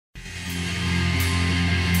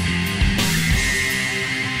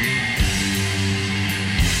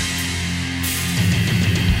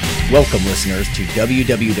Welcome, listeners, to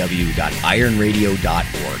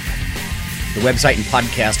www.ironradio.org, the website and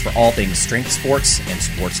podcast for all things strength sports and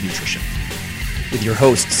sports nutrition. With your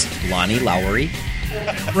hosts, Lonnie Lowery.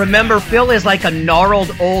 Remember, Phil is like a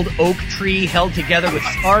gnarled old oak tree held together with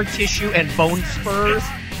scar tissue and bone spurs.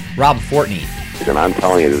 Rob Fortney. And I'm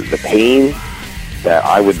telling you, the pain that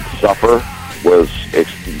I would suffer was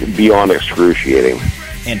beyond excruciating.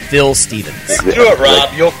 And Phil Stevens. Do it,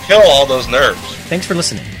 Rob. You'll kill all those nerves. Thanks for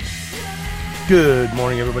listening. Good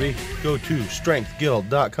morning, everybody. Go to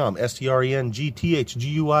strengthguild.com,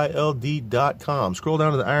 strengthguild.com. Scroll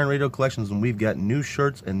down to the Iron Radio collections, and we've got new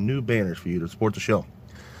shirts and new banners for you to support the show.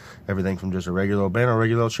 Everything from just a regular old banner,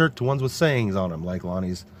 regular old shirt, to ones with sayings on them, like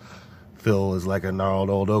Lonnie's Phil is like a gnarled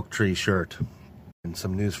old oak tree shirt. And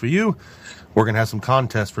some news for you, we're going to have some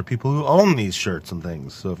contests for people who own these shirts and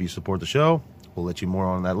things. So if you support the show, we'll let you more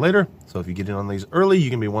on that later. So if you get in on these early, you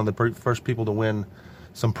can be one of the first people to win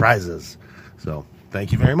some prizes. So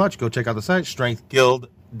thank you very much. Go check out the site,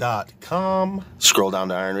 strengthguild.com. Scroll down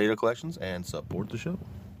to Iron Radio Collections and support the show.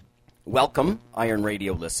 Welcome, Iron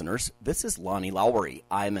Radio listeners. This is Lonnie Lowery.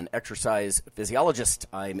 I'm an exercise physiologist.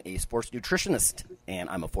 I'm a sports nutritionist,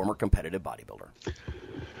 and I'm a former competitive bodybuilder.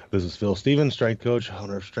 This is Phil Stevens, strength coach,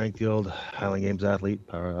 owner of Strength Guild, Highland Games athlete,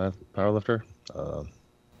 powerlifter.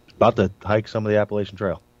 About to hike some of the Appalachian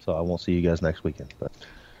Trail, so I won't see you guys next weekend. But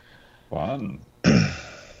fun.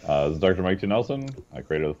 This is Dr. Mike T. Nelson. I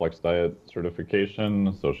created the Flex Diet certification,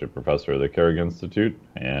 associate professor at the Carrick Institute,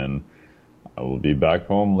 and I will be back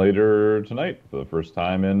home later tonight for the first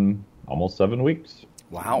time in almost 7 weeks.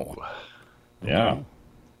 Wow. Yeah.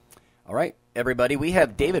 All right, everybody. We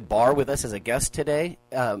have David Barr with us as a guest today.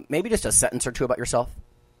 Maybe just a sentence or two about yourself.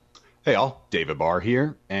 Hey all, David Barr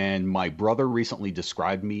here, and my brother recently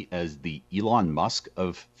described me as the Elon Musk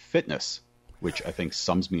of fitness, which I think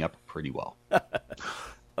sums me up pretty well.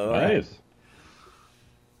 Nice.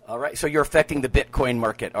 All right, so you're affecting the Bitcoin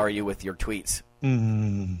market, are you, with your tweets?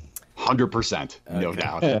 100%, no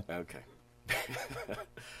doubt. Okay.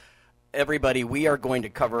 Everybody, we are going to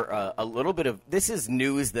cover a little bit of, this is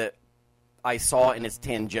news that I saw and it's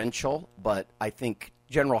tangential, but I think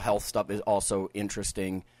general health stuff is also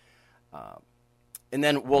interesting. And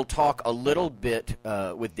then we'll talk a little bit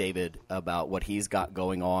with David about what he's got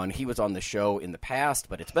going on. He was on the show in the past,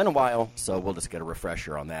 but it's been a while, so we'll just get a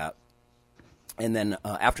refresher on that. And then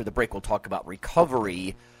after the break, we'll talk about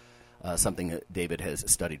recovery, something that David has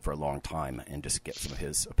studied for a long time, and just get some of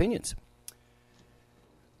his opinions.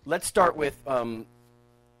 Let's start with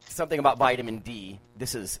something about vitamin D.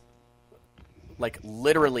 This is like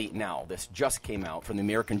literally now. This just came out from the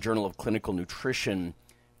American Journal of Clinical Nutrition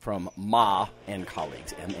from Ma and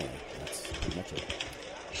colleagues, M.A. That's pretty much it.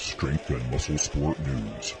 Strength and muscle sport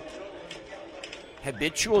news.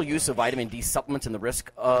 Habitual use of vitamin D supplements and the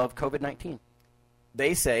risk of COVID-19.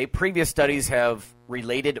 They say previous studies have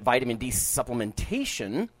related vitamin D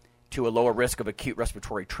supplementation to a lower risk of acute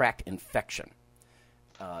respiratory tract infection.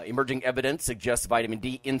 Emerging evidence suggests vitamin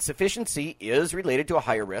D insufficiency is related to a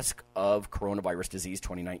higher risk of coronavirus disease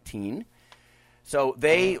 2019. So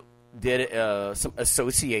they did some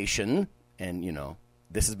association, and, you know,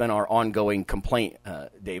 this has been our ongoing complaint,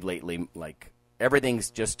 Dave, lately. Like, everything's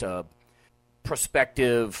just a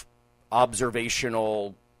prospective,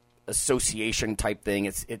 observational association type thing.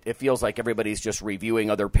 It feels like everybody's just reviewing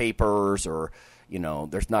other papers, or, you know,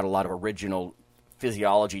 there's not a lot of original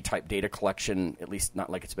physiology type data collection, at least not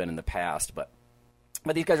like it's been in the past. But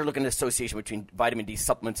these guys are looking at association between vitamin D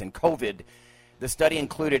supplements and COVID. The study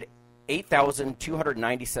included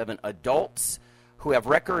 8,297 adults who have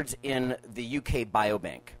records in the UK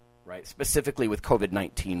Biobank, right? Specifically with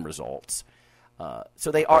COVID-19 results.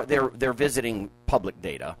 So they're visiting public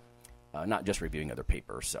data, not just reviewing other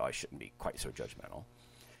papers. So I shouldn't be quite so judgmental.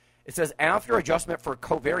 It says after adjustment for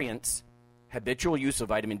covariance, habitual use of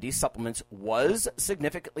vitamin D supplements was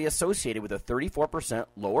significantly associated with a 34%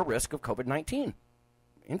 lower risk of COVID-19.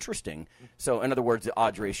 Interesting. So in other words, the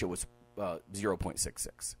odds ratio was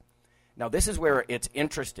 0.66. Now, this is where it's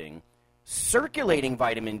interesting. Circulating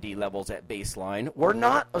vitamin D levels at baseline were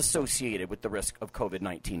not associated with the risk of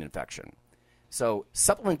COVID-19 infection. So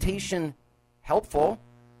supplementation, helpful.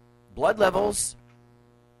 Blood levels,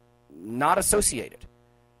 not associated.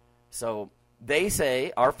 So they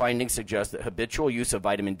say our findings suggest that habitual use of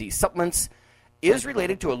vitamin D supplements is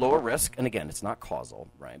related to a lower risk, and again, it's not causal,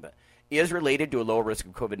 right, but is related to a lower risk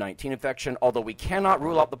of COVID-19 infection, although we cannot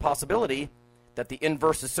rule out the possibility that the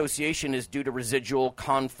inverse association is due to residual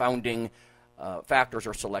confounding factors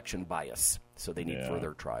or selection bias. So they need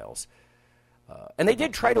further trials. And they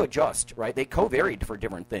did try to adjust, right? They covaried for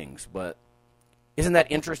different things, but Isn't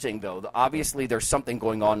that interesting, though? Obviously, there's something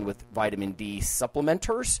going on with vitamin D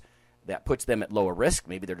supplementers that puts them at lower risk.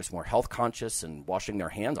 Maybe they're just more health conscious and washing their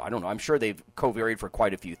hands. I don't know. I'm sure they've covariated for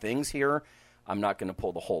quite a few things here. I'm not going to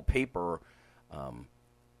pull the whole paper.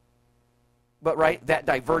 But, right, that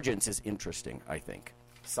divergence is interesting, I think.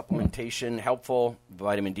 Supplementation, helpful.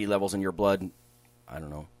 Vitamin D levels in your blood, I don't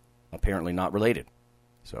know, apparently not related.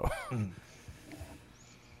 So...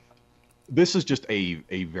 This is just a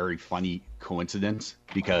very funny coincidence,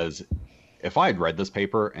 because if I had read this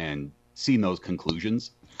paper and seen those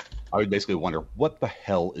conclusions, I would basically wonder what the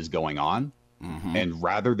hell is going on. Mm-hmm. And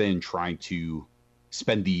rather than trying to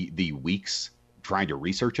spend the weeks trying to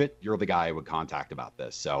research it, you're the guy I would contact about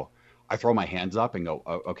this. So I throw my hands up and go,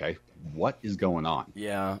 oh, okay, what is going on?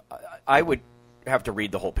 Yeah, I would have to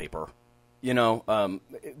read the whole paper. You know,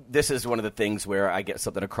 this is one of the things where I get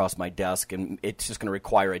something across my desk and it's just going to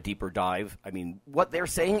require a deeper dive. I mean, what they're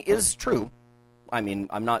saying is true. I mean,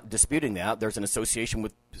 I'm not disputing that. There's an association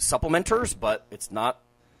with supplementers, but it's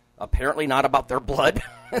apparently not about their blood.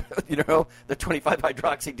 You know, the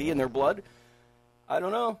 25-hydroxy-D in their blood. I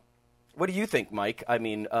don't know. What do you think, Mike? I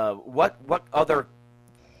mean, what other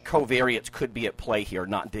covariates could be at play here,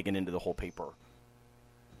 not digging into the whole paper?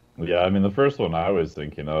 Yeah, I mean, the first one I was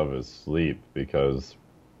thinking of is sleep, because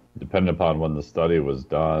depending upon when the study was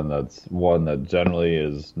done, that's one that generally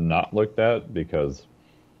is not looked at because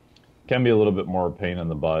it can be a little bit more pain in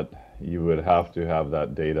the butt. You would have to have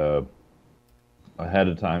that data ahead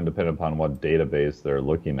of time, depending upon what database they're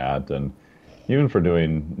looking at. And even for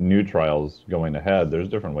doing new trials going ahead, there's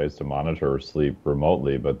different ways to monitor sleep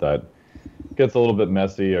remotely, but that gets a little bit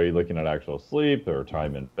messy. Are you looking at actual sleep or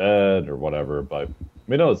time in bed or whatever? But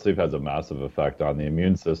we know that sleep has a massive effect on the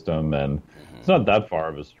immune system, and it's not that far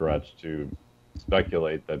of a stretch to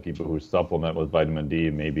speculate that people who supplement with vitamin D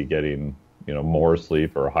may be getting, you know, more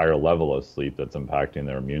sleep or a higher level of sleep that's impacting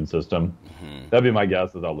their immune system. Mm-hmm. That'd be my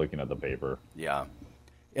guess without looking at the paper. Yeah.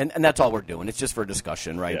 And that's all we're doing. It's just for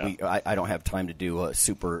discussion, right? Yeah. I don't have time to do a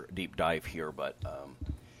super deep dive here, but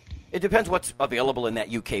it depends what's available in that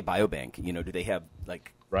UK biobank. You know, do they have,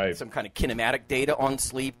 like, some kind of kinematic data on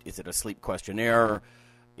sleep? Is it a sleep questionnaire?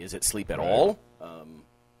 Is it sleep at all?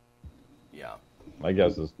 Yeah. My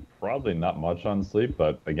guess is probably not much on sleep,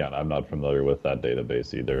 but again, I'm not familiar with that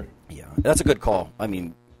database either. Yeah, that's a good call. I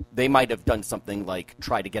mean, they might have done something like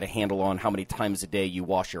try to get a handle on how many times a day you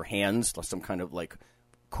wash your hands, some kind of like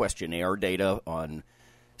questionnaire data on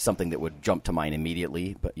something that would jump to mind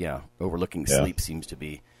immediately. But yeah, overlooking sleep seems to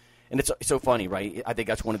be. And it's so funny, right? I think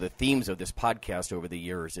that's one of the themes of this podcast over the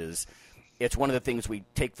years is it's one of the things we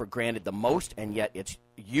take for granted the most, and yet it's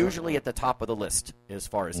usually at the top of the list as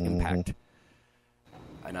far as impact.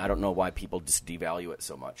 And I don't know why people just devalue it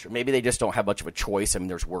so much. Or maybe they just don't have much of a choice. I mean,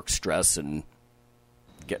 there's work stress and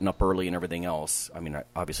getting up early and everything else. I mean,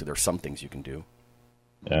 obviously there's some things you can do.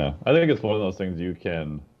 Yeah, I think it's one of those things you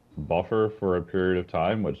can buffer for a period of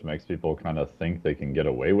time, which makes people kind of think they can get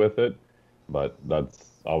away with it. But that's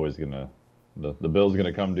always going to, the bill's going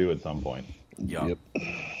to come due at some point. Yeah. Yep.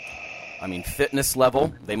 I mean, fitness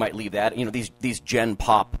level, they might leave that. You know, these Gen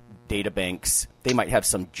Pop data banks, they might have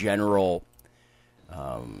some general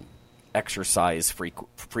exercise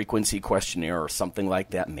frequency questionnaire or something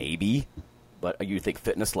like that, maybe. But you think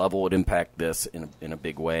fitness level would impact this in a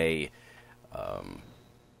big way.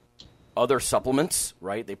 Other supplements,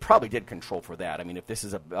 right? They probably did control for that. I mean, if this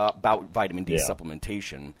is about vitamin D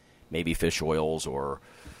supplementation, maybe fish oils or,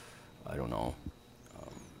 I don't know,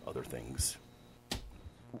 other things.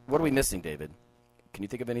 What are we missing, David? Can you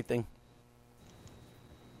think of anything?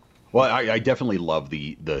 Well, I definitely love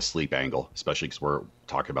the sleep angle, especially because we're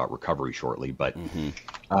talking about recovery shortly. But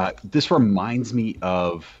this reminds me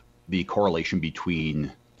of the correlation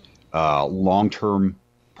between long-term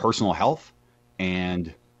personal health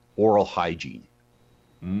and oral hygiene.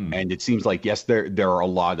 And it seems like, yes, there are a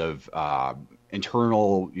lot of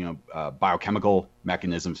internal, biochemical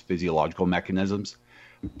mechanisms, physiological mechanisms,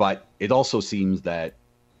 but it also seems that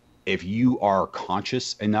if you are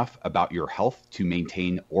conscious enough about your health to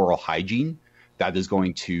maintain oral hygiene, that is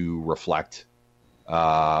going to reflect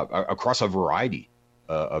across a variety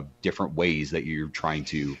of different ways that you're trying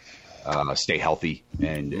to stay healthy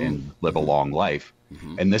and live a long life.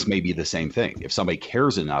 And this may be the same thing. If somebody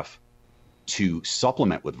cares enough to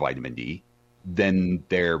supplement with vitamin D, then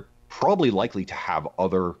they're probably likely to have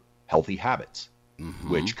other healthy habits,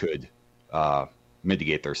 which could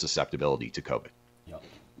mitigate their susceptibility to COVID.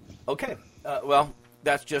 Okay. Well,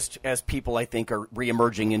 that's just as people, I think, are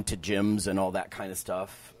reemerging into gyms and all that kind of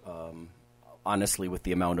stuff. Honestly, with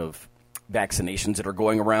the amount of vaccinations that are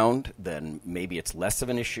going around, then maybe it's less of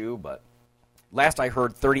an issue. But last I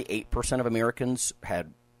heard, 38% of Americans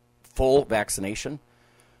had full vaccination.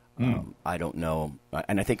 I don't know.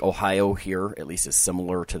 And I think Ohio here at least is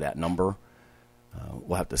similar to that number.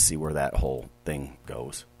 We'll have to see where that whole thing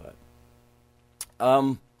goes.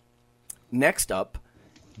 But next up,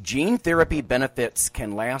 gene therapy benefits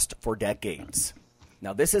can last for decades.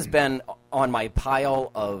 Now, this has been on my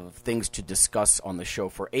pile of things to discuss on the show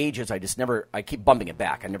for ages. I keep bumping it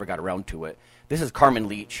back. I never got around to it. This is Carmen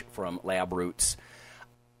Leach from Lab Roots.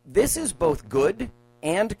 This is both good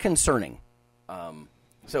and concerning.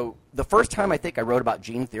 So the first time I think I wrote about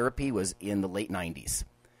gene therapy was in the late 90s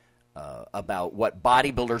about what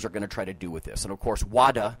bodybuilders are going to try to do with this. And, of course,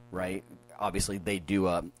 WADA, right, obviously they do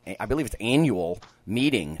I believe it's annual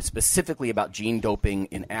meeting specifically about gene doping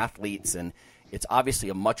in athletes, and it's obviously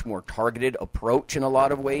a much more targeted approach in a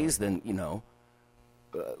lot of ways than,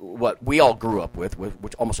 what we all grew up with,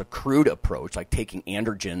 which almost a crude approach, like taking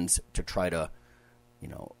androgens to try to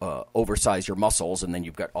oversize your muscles, and then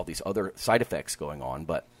you've got all these other side effects going on.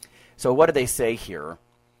 But so what do they say here?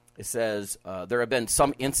 It says there have been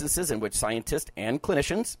some instances in which scientists and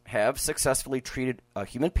clinicians have successfully treated a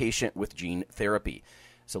human patient with gene therapy.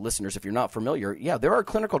 So listeners, if you're not familiar, there are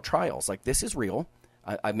clinical trials. Like, this is real.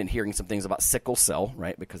 I've been hearing some things about sickle cell,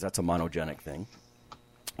 right, because that's a monogenic thing,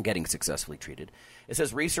 getting successfully treated. It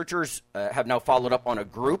says researchers have now followed up on a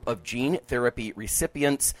group of gene therapy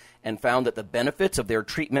recipients and found that the benefits of their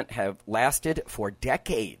treatment have lasted for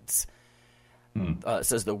decades. It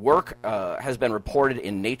says the work has been reported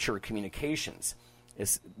in Nature Communications.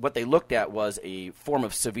 What they looked at was a form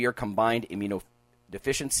of severe combined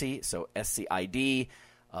immunodeficiency, so SCID,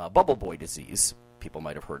 bubble boy disease. People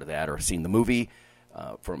might have heard of that or seen the movie.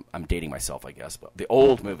 I'm dating myself, I guess, but the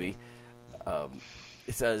old movie.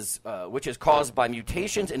 It says, which is caused by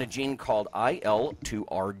mutations in a gene called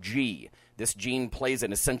IL-2RG. This gene plays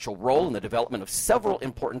an essential role in the development of several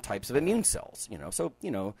important types of immune cells.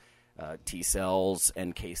 T cells,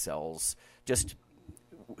 NK cells, just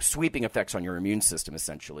sweeping effects on your immune system,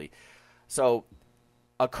 essentially. So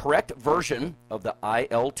a correct version of the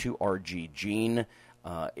IL-2RG gene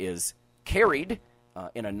is carried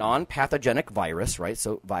in a non-pathogenic virus, right?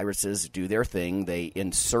 So viruses do their thing. They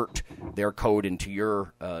insert their code into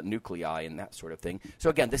your nuclei and that sort of thing. So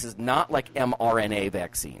again, this is not like mRNA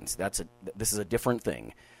vaccines. This is a different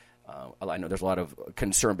thing. I know there's a lot of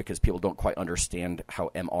concern because people don't quite understand how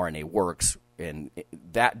mRNA works, and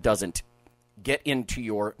that doesn't get into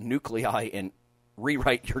your nuclei and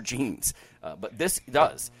rewrite your genes. But this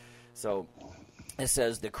does. So it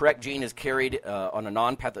says the correct gene is carried on a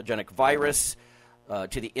non-pathogenic virus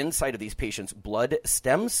to the inside of these patients' blood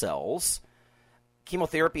stem cells.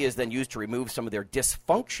 Chemotherapy is then used to remove some of their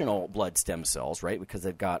dysfunctional blood stem cells, right, because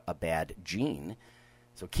they've got a bad gene.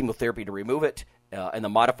 So chemotherapy to remove it, and the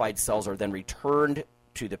modified cells are then returned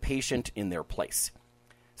to the patient in their place.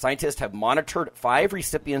 Scientists have monitored 5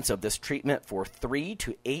 recipients of this treatment for 3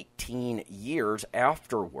 to 18 years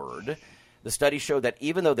afterward. The study showed that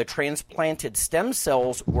even though the transplanted stem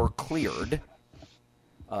cells were cleared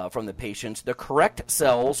from the patients, the correct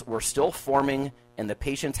cells were still forming, and the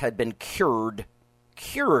patients had been cured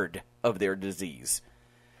of their disease.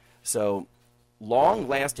 So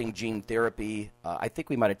long-lasting gene therapy, I think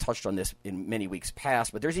we might have touched on this in many weeks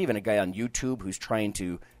past, but there's even a guy on YouTube who's trying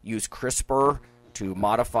to use CRISPR to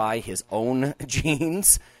modify his own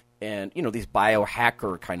genes and, these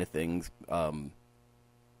biohacker kind of things.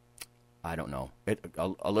 I don't know.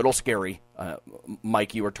 A little scary.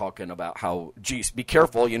 Mike, you were talking about how, geez, be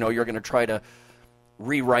careful. You're going to try to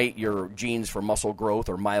rewrite your genes for muscle growth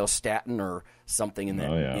or myostatin or something in the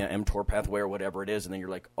mTOR pathway or whatever it is, and then you're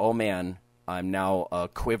like, oh, man, I'm now a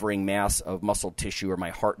quivering mass of muscle tissue, or my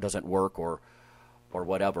heart doesn't work, or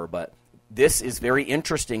whatever. But this is very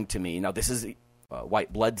interesting to me. Now, this is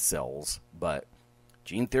white blood cells, but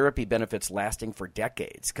gene therapy benefits lasting for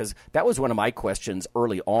decades. Because that was one of my questions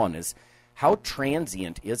early on: is how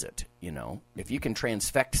transient is it? If you can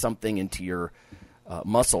transfect something into your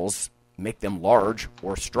muscles, make them large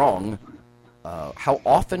or strong, how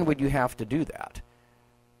often would you have to do that?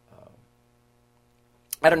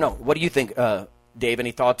 I don't know. What do you think, Dave?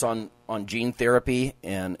 Any thoughts on gene therapy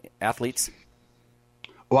and athletes?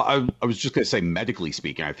 Well, I was just going to say, medically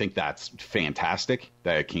speaking, I think that's fantastic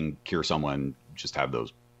that it can cure someone, just have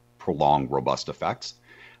those prolonged, robust effects.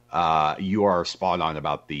 You are spot on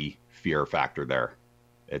about the fear factor there.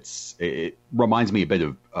 It reminds me a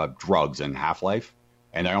bit of drugs and half-life,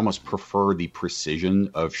 and I almost prefer the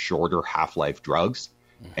precision of shorter half-life drugs,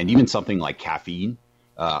 and even something like caffeine.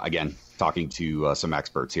 Again, talking to some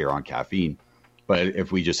experts here on caffeine, but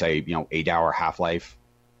if we just say 8-hour half-life,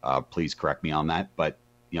 please correct me on that, but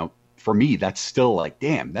for me, that's still like,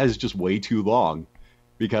 damn, that is just way too long,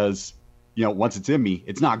 because once it's in me,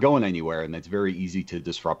 it's not going anywhere, and it's very easy to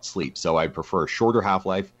disrupt sleep. So I prefer a shorter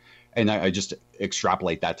half-life, and I just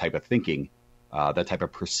extrapolate that type of thinking, that type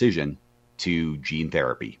of precision to gene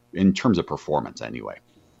therapy in terms of performance anyway.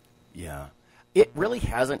 Yeah. It really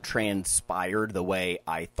hasn't transpired the way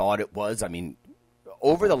I thought it was. I mean,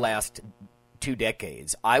 over the last 2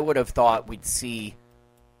 decades, I would have thought we'd see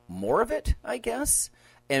more of it, I guess.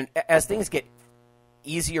 And as things get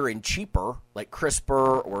easier and cheaper, like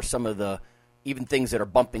CRISPR or some of the even things that are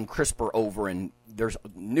bumping CRISPR over, and there's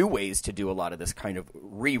new ways to do a lot of this kind of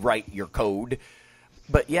rewrite your code.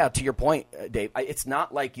 But yeah, to your point, Dave, it's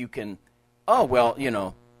not like you can,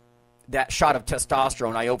 that shot of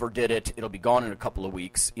testosterone, I overdid it, it'll be gone in a couple of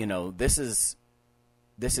weeks. This is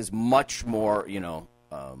much more,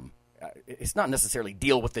 it's not necessarily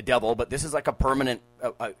deal with the devil, but this is like a permanent,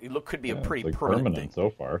 it could be a pretty permanent thing. So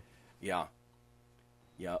far. Yeah.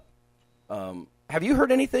 Yeah. Have you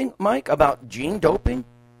heard anything, Mike, about gene doping?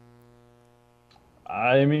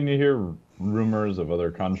 I mean, you hear rumors of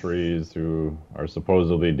other countries who are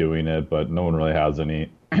supposedly doing it, but no one really has any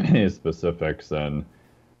specifics. And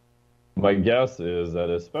my guess is that,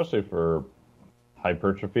 especially for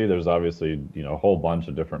hypertrophy, there's obviously, a whole bunch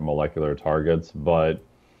of different molecular targets, but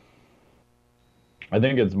I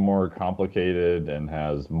think it's more complicated and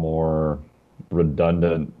has more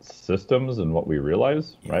redundant systems than what we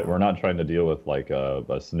realize, right? We're not trying to deal with like a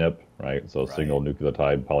SNP, right? So single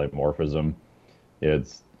nucleotide polymorphism.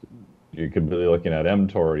 You could be looking at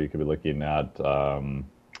mTOR, you could be looking at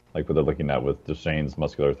like what they're looking at with Duchenne's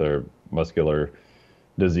muscular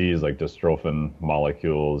disease, like dystrophin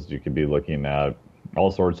molecules. You could be looking at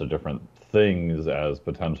all sorts of different things as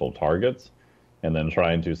potential targets, and then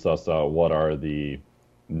trying to suss out what are the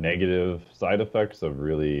negative side effects of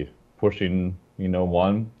really pushing,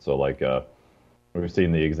 one. So like we've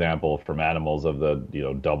seen the example from animals of the,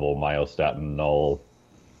 double myostatin null,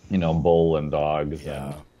 bull and dogs.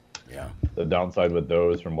 Yeah. And the downside with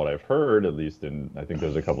those, from what I've heard, at least I think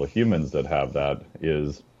there's a couple of humans that have that,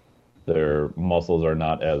 is their muscles are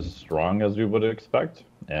not as strong as we would expect.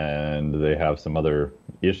 And they have some other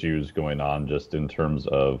issues going on just in terms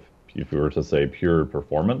of, if we were to say, pure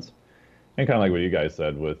performance. And kind of like what you guys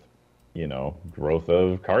said with, growth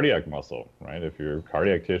of cardiac muscle, right? If your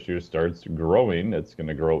cardiac tissue starts growing, it's going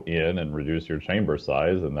to grow in and reduce your chamber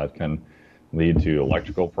size, and that can lead to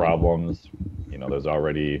electrical problems. There's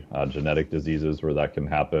already genetic diseases where that can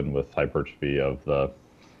happen with hypertrophy of the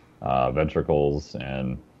ventricles.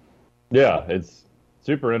 And yeah, it's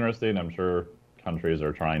super interesting. I'm sure countries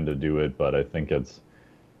are trying to do it, but I think it's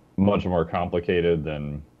much more complicated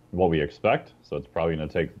than what we expect. So it's probably going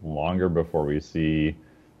to take longer before we see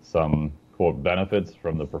some, quote, benefits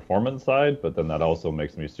from the performance side. But then that also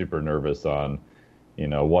makes me super nervous on,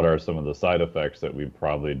 what are some of the side effects that we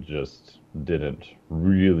probably just didn't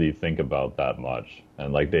really think about that much.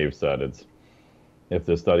 And like Dave said, if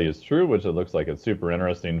this study is true, which it looks like it's super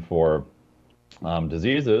interesting for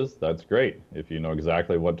diseases, that's great. If you know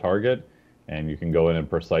exactly what target and you can go in and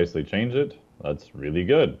precisely change it, that's really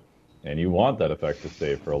good. And you want that effect to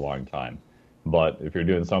stay for a long time. But if you're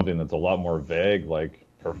doing something that's a lot more vague, like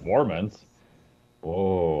performance,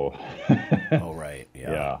 whoa. Oh, right.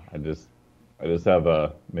 Yeah. Yeah. I just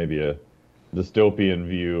have maybe a dystopian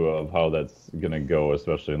view of how that's going to go,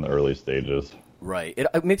 especially in the early stages. Right.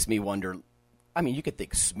 It makes me wonder. I mean, you could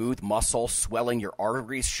think smooth muscle, swelling your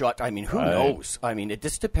arteries shut. I mean, who knows? I mean, it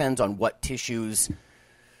just depends on what tissues,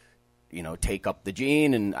 take up the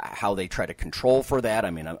gene and how they try to control for that.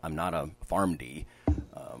 I mean, I'm not a PharmD,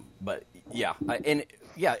 but yeah.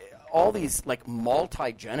 All these like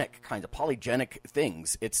multigenic kinds of polygenic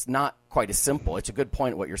things, it's not quite as simple. It's a good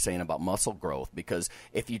point what you're saying about muscle growth, because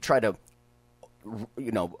if you try to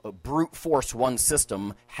brute force one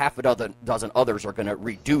system, half a dozen others are going to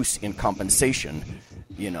reduce in compensation,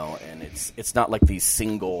 and it's not like these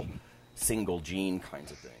single gene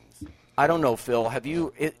kinds of things. I don't know, Phil,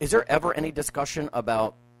 is there ever any discussion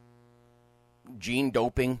about gene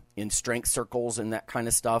doping in strength circles and that kind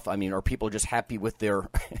of stuff? I mean, are people just happy with their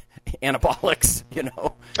anabolics, I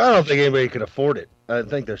don't think anybody could afford it. I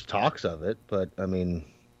think there's talks of it, but I mean,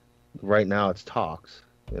 right now it's talks,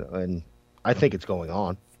 and I think it's going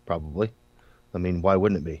on, probably. I mean, why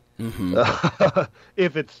wouldn't it be? Mm-hmm.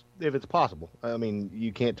 If it's possible. I mean,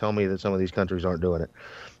 you can't tell me that some of these countries aren't doing it.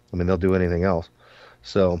 I mean, they'll do anything else.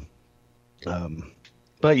 So,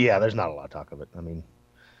 but yeah, there's not a lot of talk of it. I mean,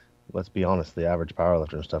 let's be honest, the average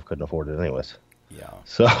powerlifter and stuff couldn't afford it anyways. Yeah.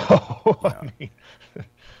 So, yeah. I mean,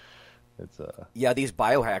 it's yeah, these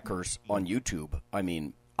biohackers on YouTube. I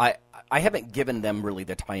mean, I haven't given them really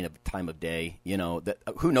the time of day. You know, that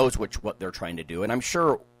who knows what they're trying to do, and I'm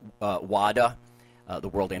sure WADA, the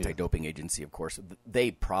World Anti-Doping Agency, of course,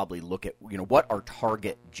 they probably look at, you know, what are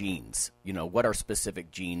target genes, you know, what are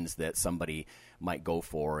specific genes that somebody might go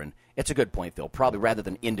for, and it's a good point, Phil. Probably rather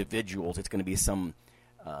than individuals, it's going to be some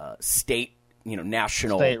state, you know,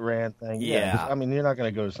 national state ran thing. Yeah. I mean, you're not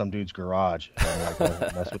going to go to some dude's garage and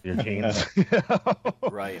like, mess with your genes.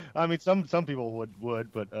 Right. I mean, some people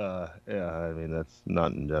would, but yeah, I mean, that's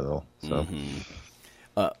not in general. So. Mm-hmm.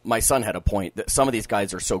 My son had a point that some of these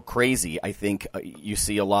guys are so crazy. I think you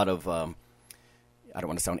see a lot of, I don't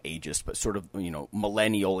want to sound ageist, but sort of, you know,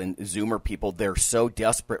 millennial and Zoomer people. They're so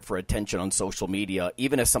desperate for attention on social media.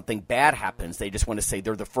 Even if something bad happens, they just want to say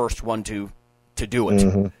they're the first one to do it.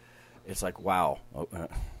 Mm-hmm. It's like, wow,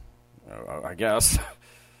 I guess.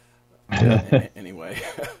 Anyway.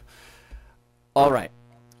 All right.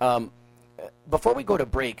 Before we go to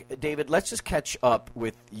break, David, let's just catch up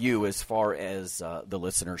with you as far as the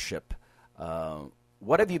listenership.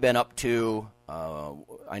 What have you been up to?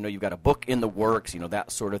 I know you've got a book in the works, you know, that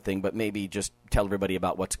sort of thing, but maybe just tell everybody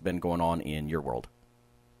about what's been going on in your world.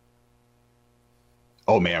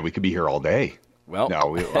 Oh, man, we could be here all day. Well,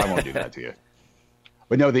 no, I won't do that to you.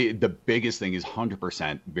 But no, the biggest thing is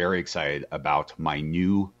 100% very excited about my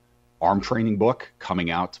new arm training book coming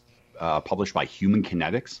out, published by Human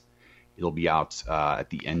Kinetics. It'll be out at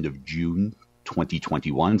the end of June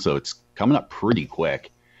 2021, so it's coming up pretty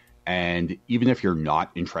quick. And even if you're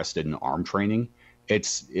not interested in arm training,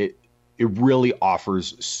 it really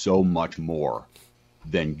offers so much more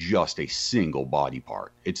than just a single body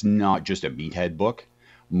part. It's not just a meathead book.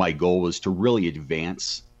 My goal was to really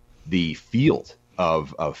advance the field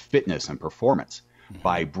of fitness and performance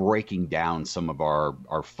by breaking down some of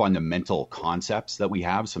our fundamental concepts that we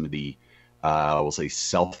have, some of the, we'll say,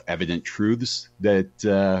 self-evident truths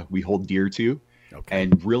that we hold dear to,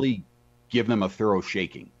 and really give them a thorough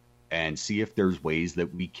shaking and see if there's ways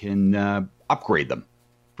that we can upgrade them.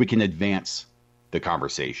 If we can advance the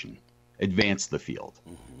conversation, advance the field.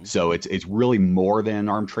 Mm-hmm. So it's really more than an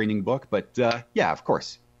arm training book, but yeah, of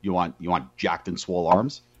course, you want jacked and swole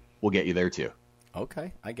arms, we'll get you there too.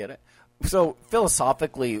 Okay, I get it. So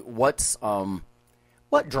philosophically, what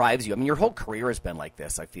drives you? I mean, your whole career has been like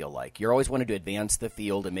this, I feel like. You're always wanting to advance the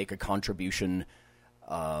field and make a contribution.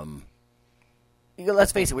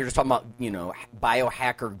 Let's face it, we were just talking about, you know,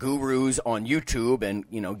 biohacker gurus on YouTube and,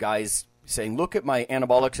 you know, guys saying, look at my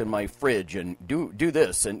anabolics in my fridge and do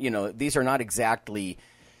this. And, you know, these are not exactly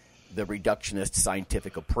the reductionist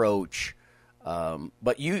scientific approach.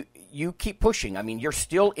 But you keep pushing. I mean, you're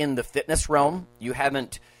still in the fitness realm. You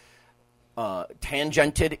haven't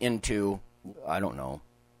tangented into, I don't know,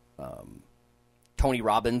 Tony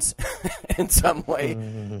Robbins in some way.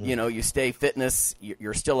 You know, you stay fitness.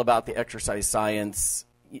 You're still about the exercise science.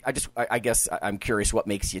 I guess I'm curious what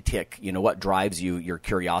makes you tick. You know, what drives you, your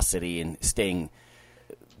curiosity and staying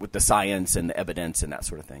with the science and the evidence and that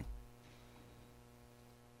sort of thing.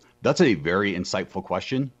 That's a very insightful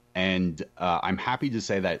question. And I'm happy to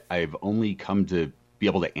say that I've only come to be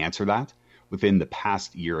able to answer that within the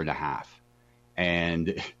past year and a half.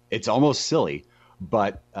 And it's almost silly,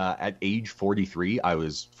 but at age 43, I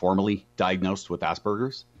was formally diagnosed with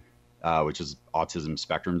Asperger's, which is autism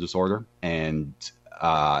spectrum disorder. And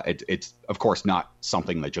it's, of course, not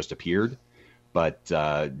something that just appeared. But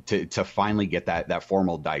to finally get that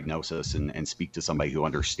formal diagnosis and speak to somebody who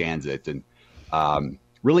understands it and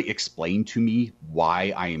really explain to me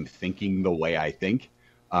why I am thinking the way I think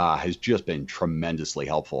has just been tremendously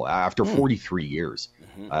helpful. After 43 years,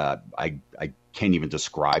 I can't even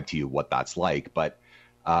describe to you what that's like. But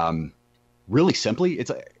really simply,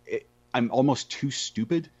 I'm almost too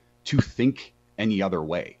stupid to think any other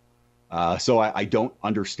way. So I don't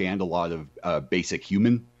understand a lot of basic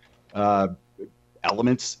human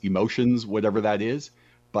elements, emotions, whatever that is.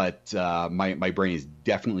 But my brain is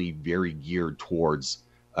definitely very geared towards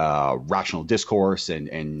rational discourse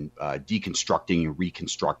and deconstructing and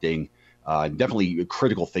reconstructing. Definitely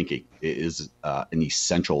critical thinking is an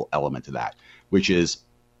essential element to that, which is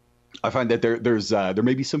I find that there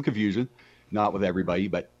may be some confusion, not with everybody,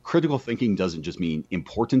 but critical thinking doesn't just mean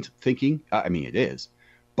important thinking. I mean, it is.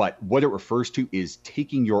 But what it refers to is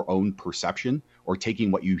taking your own perception or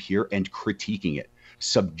taking what you hear and critiquing it,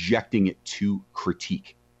 subjecting it to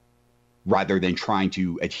critique, rather than trying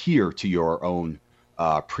to adhere to your own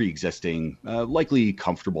pre-existing, likely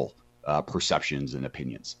comfortable perceptions and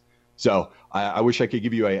opinions. So I wish I could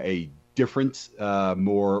give you a different,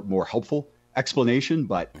 more helpful explanation,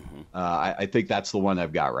 but I think that's the one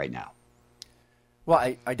I've got right now.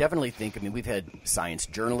 Well, I definitely think, we've had science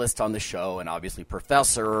journalists on the show and obviously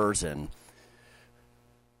professors and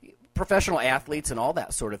professional athletes and all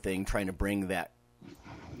that sort of thing trying to bring that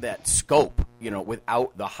scope,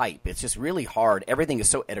 without the hype. It's just really hard. Everything is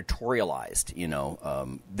so editorialized,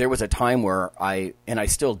 There was a time where I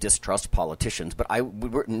still distrust politicians, but I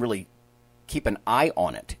wouldn't really keep an eye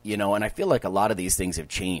on it, and I feel like a lot of these things have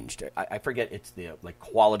changed. I forget, it's the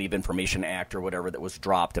Quality of Information Act or whatever that was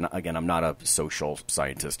dropped, and again, I'm not a social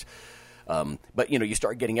scientist. But, you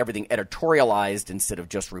start getting everything editorialized instead of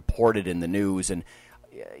just reported in the news, and,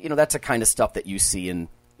 that's the kind of stuff that you see in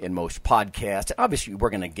most podcasts. Obviously, we're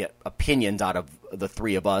going to get opinions out of the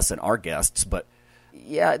three of us and our guests, but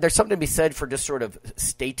yeah, there's something to be said for just sort of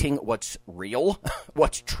stating what's real,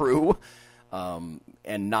 what's true,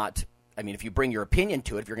 and not, if you bring your opinion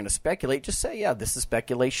to it, if you're going to speculate, just say, yeah, this is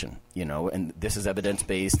speculation, and this is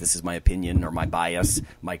evidence-based, this is my opinion or my bias.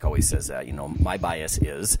 Mike always says that, my bias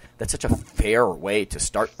is. That's such a fair way to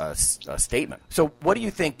start a statement. So what do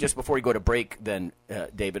you think, just before we go to break then,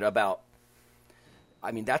 David, about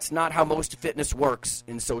that's not how most fitness works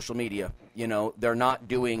in social media. They're not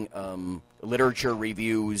doing literature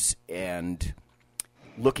reviews and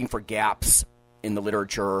looking for gaps in the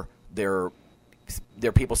literature. They're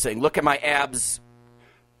people saying, look at my abs.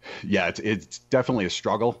 Yeah, it's definitely a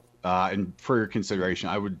struggle. And for your consideration,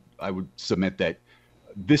 I would submit that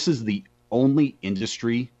this is the only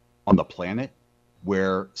industry on the planet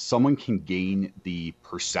where someone can gain the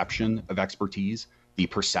perception of expertise, the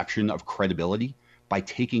perception of credibility, by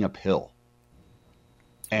taking a pill.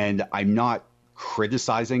 And I'm not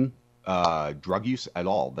criticizing drug use at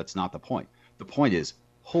all. That's not the point. The point is,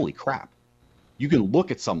 holy crap, you can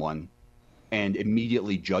look at someone and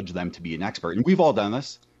immediately judge them to be an expert. And we've all done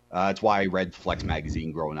this. That's why I read Flex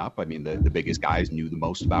magazine growing up. The biggest guys knew the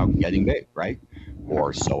most about getting big, right?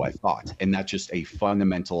 Or so I thought. And that's just a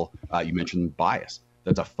fundamental, you mentioned bias.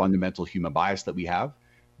 That's a fundamental human bias that we have,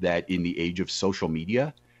 that in the age of social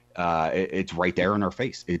media, it's right there in our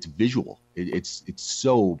face. It's visual. It's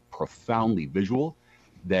so profoundly visual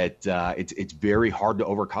that it's very hard to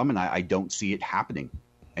overcome, and I don't see it happening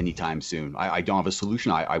anytime soon. I don't have a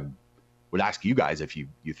solution. I would ask you guys if you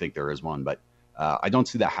think there is one, but I don't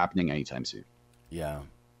see that happening anytime soon. Yeah.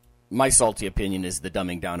 My salty opinion is the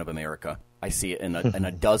dumbing down of America. I see it in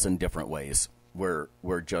a dozen different ways where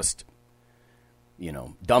we're just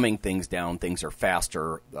dumbing things down. Things are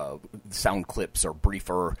faster. Sound clips are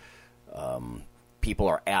briefer. People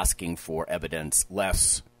are asking for evidence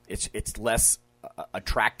less. It's less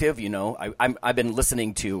attractive. I've been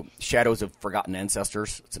listening to Shadows of Forgotten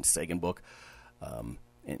Ancestors. It's a Sagan book.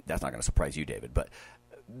 And that's not going to surprise you, David. But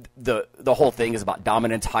the whole thing is about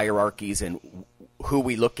dominance hierarchies and who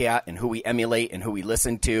we look at and who we emulate and who we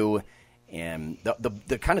listen to. And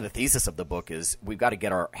the kind of the thesis of the book is we've got to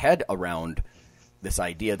get our head around this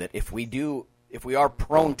idea that if we are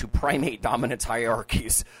prone to primate dominance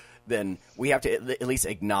hierarchies, then we have to at least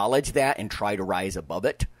acknowledge that and try to rise above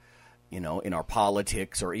it, in our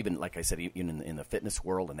politics or even, like I said, even in the fitness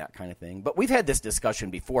world and that kind of thing. But we've had this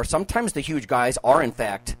discussion before. Sometimes the huge guys are, in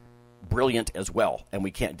fact, brilliant as well, and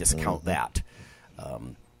we can't discount that.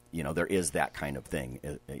 There is that kind of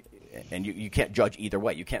thing. And you can't judge either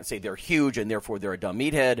way. You can't say they're huge and therefore they're a dumb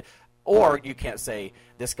meathead. Or you can't say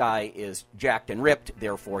this guy is jacked and ripped,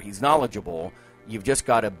 therefore he's knowledgeable. You've just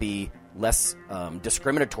got to be less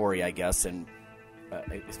discriminatory, I guess, and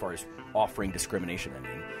as far as offering discrimination,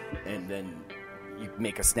 and then you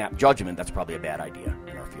make a snap judgment. That's probably a bad idea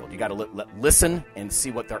in our field. You got to listen and see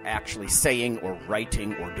what they're actually saying or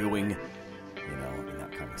writing or doing, and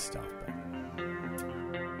that kind of stuff. But,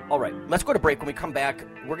 all right, let's go to break. When we come back,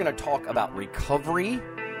 we're going to talk about recovery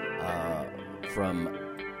from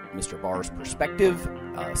Mr. Barr's perspective,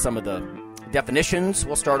 some of the definitions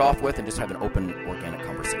we'll start off with, and just have an open, organic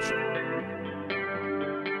conversation.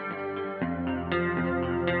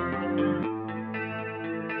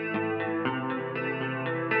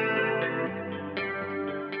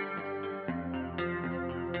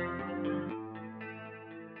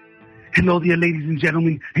 Hello there, ladies and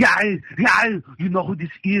gentlemen. Yeah, you know who this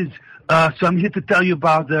is. So I'm here to tell you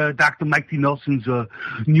about Dr. Mike T. Nelson's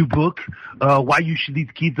new book, Why You Should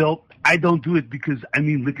Eat Keto. I don't do it because,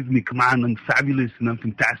 look at me, come on, I'm fabulous and I'm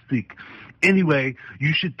fantastic. Anyway,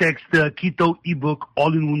 you should text the Keto ebook,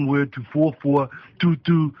 all in one word, to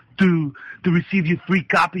 44222 to receive your free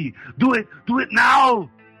copy. Do it now!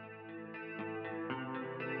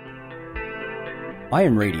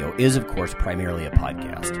 Iron Radio is, of course, primarily a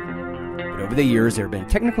podcast. But over the years, there have been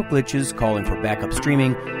technical glitches calling for backup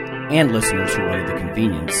streaming and listeners who wanted the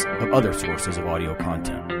convenience of other sources of audio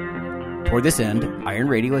content. Toward this end, Iron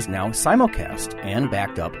Radio is now simulcast and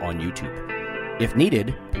backed up on YouTube. If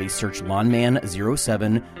needed, please search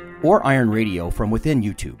Lawnman07 or Iron Radio from within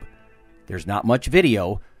YouTube. There's not much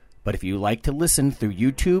video, but if you like to listen through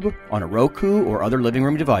YouTube on a Roku or other living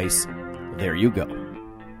room device, there you go.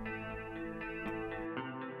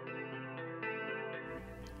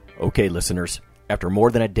 Okay, listeners, after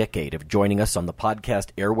more than a decade of joining us on the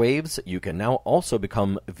podcast airwaves, you can now also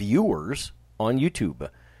become viewers on YouTube.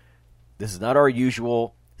 This is not our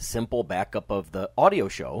usual simple backup of the audio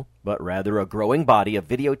show, but rather a growing body of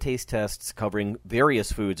video taste tests covering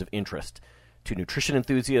various foods of interest to nutrition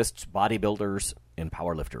enthusiasts, bodybuilders, and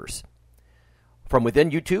powerlifters. From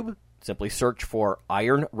within YouTube, simply search for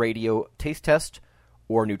Iron Radio Taste Test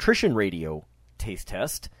or Nutrition Radio Taste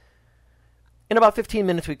Test. In about 15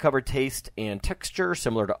 minutes, we cover taste and texture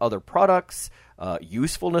similar to other products,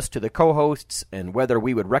 usefulness to the co-hosts, and whether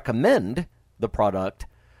we would recommend the product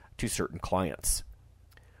to certain clients.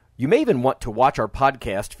 You may even want to watch our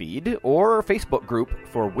podcast feed or Facebook group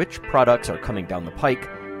for which products are coming down the pike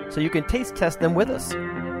so you can taste test them with us.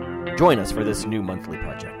 Join us for this new monthly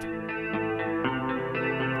project.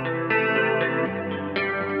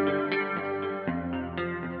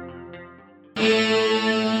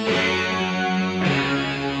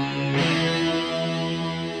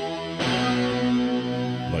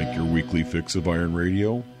 Like your weekly fix of Iron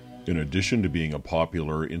Radio? In addition to being a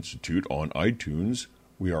popular institute on iTunes,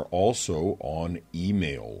 we are also on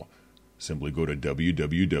email. Simply go to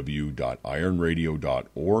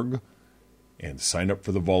www.ironradio.org and sign up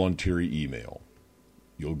for the voluntary email.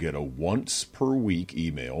 You'll get a once per week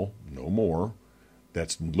email, no more,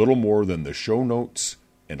 that's little more than the show notes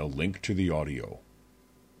and a link to the audio.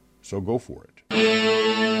 So go for it.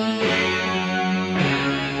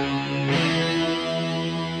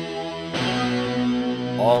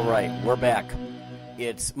 All right, we're back.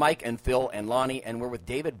 It's Mike and Phil and Lonnie, and we're with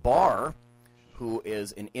David Barr, who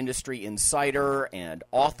is an industry insider and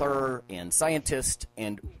author and scientist,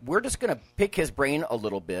 and we're just going to pick his brain a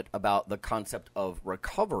little bit about the concept of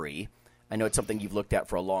recovery. I know it's something you've looked at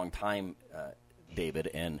for a long time,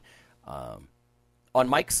 David, and on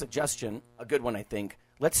Mike's suggestion, a good one, I think,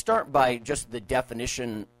 let's start by just the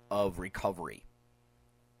definition of recovery.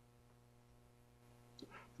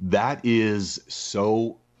 That is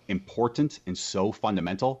so important and so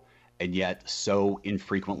fundamental, and yet so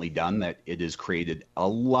infrequently done that it has created a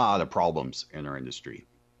lot of problems in our industry.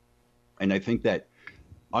 And I think that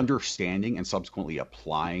understanding and subsequently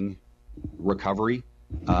applying recovery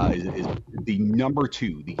is the number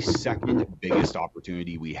two, the second biggest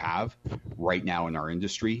opportunity we have right now in our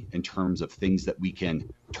industry in terms of things that we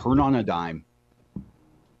can turn on a dime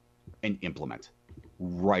and implement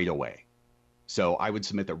right away. So I would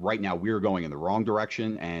submit that right now we're going in the wrong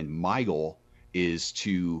direction, and my goal is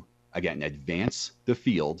to, again, advance the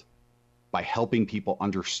field by helping people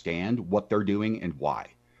understand what they're doing and why.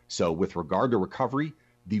 So with regard to recovery,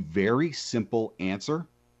 the very simple answer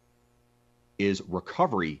is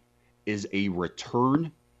recovery is a return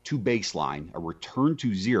to baseline, a return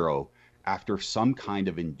to zero after some kind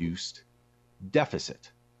of induced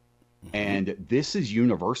deficit. Mm-hmm. And this is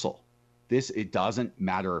universal. It doesn't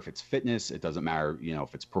matter if it's fitness, it doesn't matter,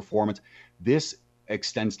 if it's performance. This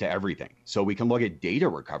extends to everything. So we can look at data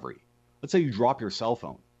recovery. Let's say you drop your cell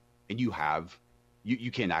phone and you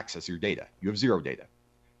can't access your data. You have zero data.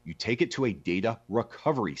 You take it to a data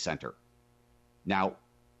recovery center. Now,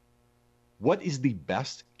 what is the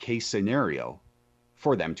best case scenario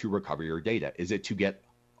for them to recover your data? Is it to get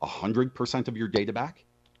 100% of your data back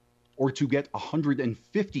or to get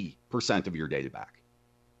 150% of your data back?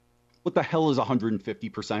 What the hell is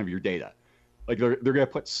 150% of your data? Like they're going to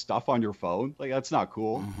put stuff on your phone? Like that's not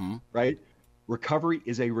cool, right? Recovery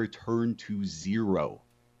is a return to zero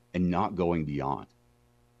and not going beyond.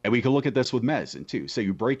 And we can look at this with medicine too. Say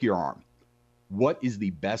you break your arm. What is the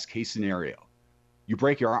best case scenario? You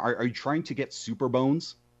break your arm. Are you trying to get super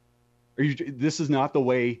bones? This is not the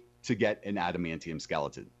way to get an adamantium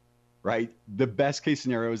skeleton, right? The best case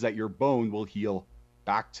scenario is that your bone will heal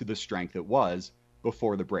back to the strength it was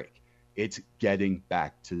before the break. It's getting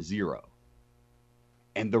back to zero.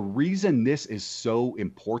 And the reason this is so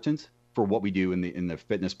important for what we do in the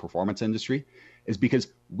fitness performance industry is because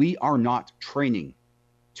we are not training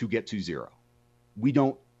to get to zero. We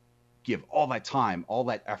don't give all that time, all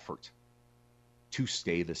that effort to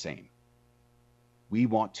stay the same. We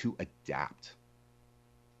want to adapt.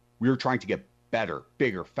 We're trying to get better,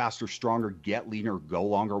 bigger, faster, stronger, get leaner, go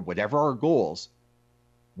longer, whatever our goals,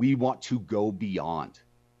 we want to go beyond.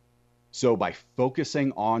 So by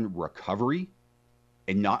focusing on recovery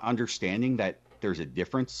and not understanding that there's a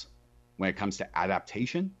difference when it comes to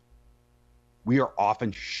adaptation, we are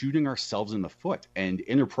often shooting ourselves in the foot and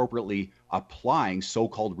inappropriately applying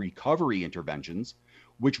so-called recovery interventions,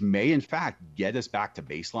 which may in fact get us back to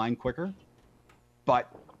baseline quicker,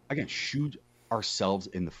 but again, shoot ourselves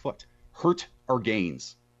in the foot, hurt our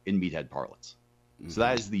gains in meathead parlance. So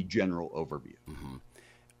that is the general overview.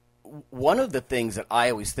 One of the things that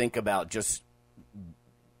I always think about, just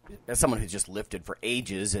as someone who's just lifted for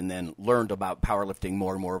ages and then learned about powerlifting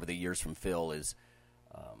more and more over the years from Phil, is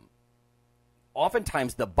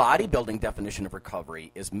oftentimes the bodybuilding definition of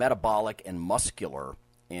recovery is metabolic and muscular.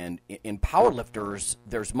 And in powerlifters,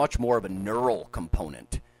 there's much more of a neural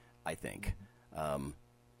component, I think.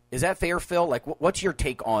 Is that fair, Phil? Like, what's your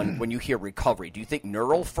take on when you hear recovery? Do you think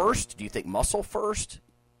neural first? Do you think muscle first?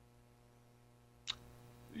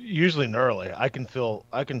 Usually neurally. I can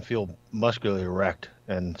feel muscularly erect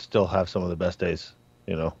and still have some of the best days,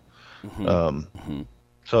 you know.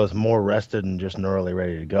 So it's more rested and just neurally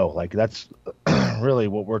ready to go. Like, that's really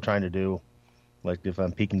what we're trying to do. Like, if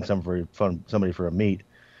I'm peaking somebody for a meet,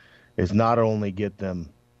 is not only get them,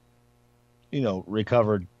 you know,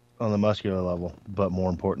 recovered on the muscular level, but more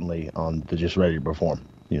importantly on the just ready to perform,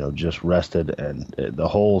 you know, just rested, and the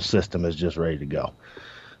whole system is just ready to go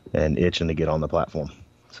and itching to get on the platform.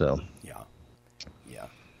 So, yeah.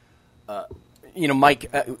 You know, Mike,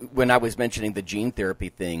 when I was mentioning the gene therapy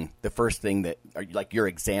thing, the first thing that, like your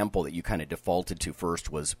example that you kind of defaulted to first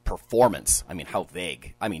was performance. I mean, how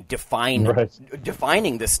vague. I mean, defining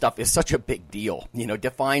this stuff is such a big deal. You know,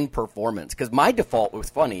 define performance. Because my default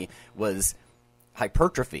was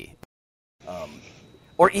hypertrophy.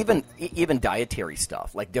 Or even dietary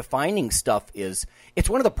stuff. Like, defining stuff it's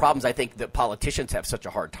one of the problems I think that politicians have such a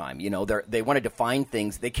hard time. You know, they want to define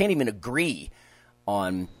things. They can't even agree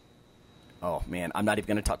on. Oh, man, I'm not even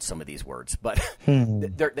going to touch some of these words, but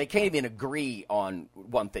they can't even agree on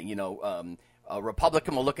one thing. You know, a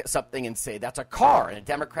Republican will look at something and say, that's a car, and a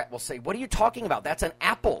Democrat will say, what are you talking about? That's an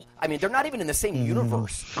apple. I mean, they're not even in the same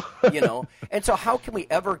universe, you know? And so how can we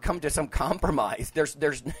ever come to some compromise? There's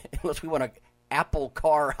unless we want an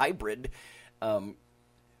apple-car hybrid.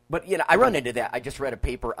 But, you know, I run into that. I just read a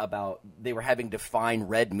paper about they were having defined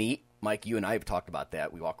red meat. Mike, you and I have talked about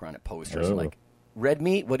that. We walk around at posters and like, red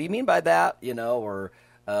meat? What do you mean by that? You know, or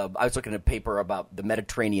I was looking at a paper about the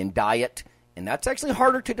Mediterranean diet, and that's actually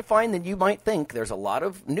harder to define than you might think. There's a lot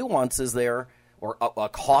of nuances there. Or a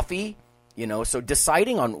coffee, you know. So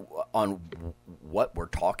deciding on what we're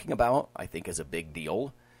talking about, I think, is a big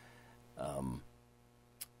deal.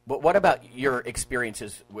 But what about your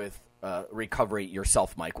experiences with recovery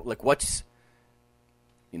yourself, Mike? Like, what's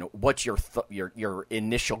your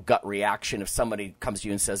initial gut reaction if somebody comes to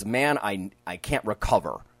you and says, "Man, I can't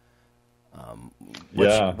recover"?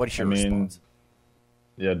 What's your response?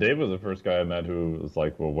 Yeah, Dave was the first guy I met who was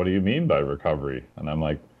like, "Well, what do you mean by recovery?" And I'm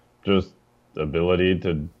like, "Just ability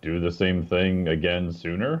to do the same thing again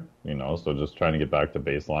sooner." You know, so just trying to get back to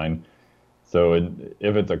baseline. So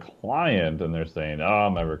if it's a client and they're saying, "Oh,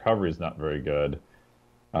 my recovery is not very good,"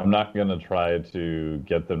 I'm not going to try to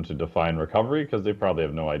get them to define recovery because they probably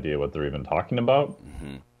have no idea what they're even talking about.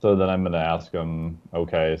 So then I'm going to ask them,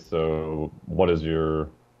 okay, so what is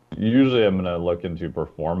usually I'm going to look into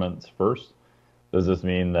performance first. Does this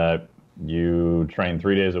mean that you train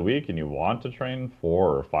 3 days a week and you want to train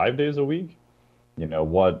 4 or 5 days a week? You know,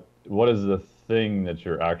 what is the thing that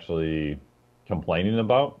you're actually complaining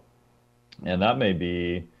about? And that may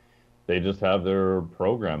be they just have their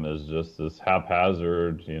program as just this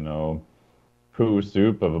haphazard, you know, poo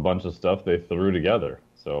soup of a bunch of stuff they threw together.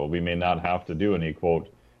 So we may not have to do any,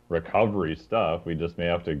 quote, recovery stuff. We just may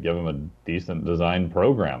have to give them a decent design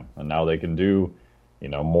program. And now they can do, you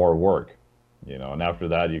know, more work. You know, and after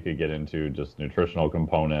that, you could get into just nutritional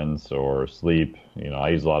components or sleep. You know, I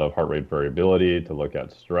use a lot of heart rate variability to look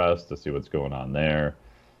at stress, to see what's going on there.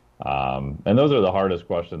 And those are the hardest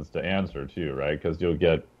questions to answer, too, right? Because you'll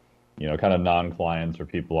get, you know, kind of non-clients or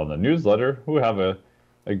people on the newsletter who have a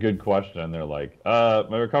good question. They're like,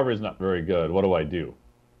 my recovery is not very good. What do I do?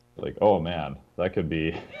 Like, oh, man, that could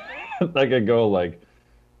be, that could go like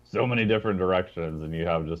so many different directions. And you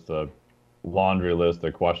have just a laundry list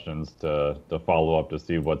of questions to follow up to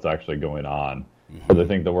see what's actually going on. Because I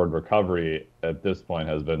think the word recovery at this point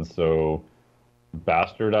has been so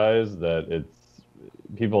bastardized that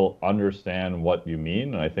people understand what you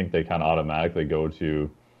mean. And I think they kind of automatically go to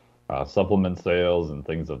supplement sales and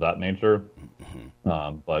things of that nature.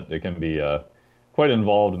 But it can be a quite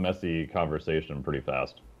involved, messy conversation pretty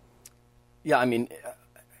fast. Yeah, I mean,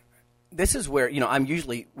 this is where, you know, I'm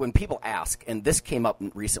usually, when people ask, and this came up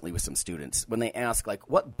recently with some students, when they ask, like,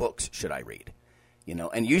 what books should I read?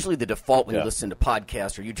 And usually the default when Yeah. you listen to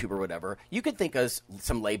podcasts or YouTube or whatever, you could think of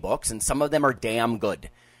some lay books, and some of them are damn good.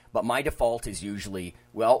 But my default is usually,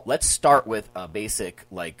 well, let's start with a basic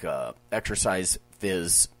exercise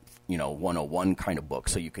phys, 101 kind of book,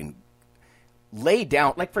 so you can lay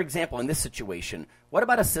down, like, for example, in this situation, what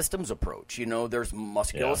about a systems approach? There's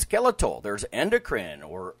musculoskeletal, there's endocrine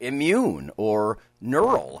or immune or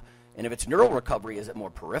neural. And if it's neural recovery, is it more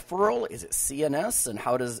peripheral? Is it CNS? And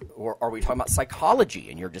or are we talking about psychology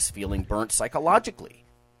and you're just feeling burnt psychologically?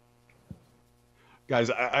 Guys,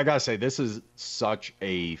 I got to say, this is such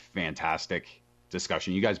a fantastic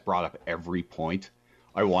discussion. You guys brought up every point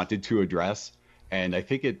I wanted to address. And I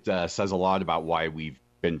think it says a lot about why we've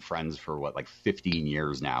been friends for 15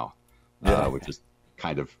 years now, which is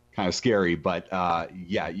kind of scary. But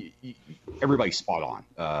everybody's spot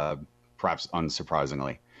on, perhaps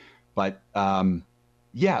unsurprisingly. But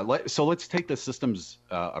so let's take the systems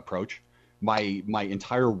approach. My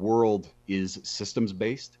entire world is systems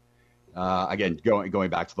based. Again, going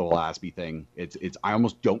back to the whole Aspie thing, it's I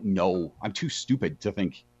almost don't know. I'm too stupid to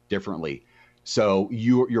think differently. So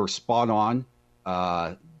you're spot on.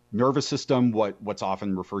 Nervous system, what's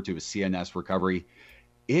often referred to as CNS recovery,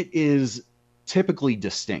 it is typically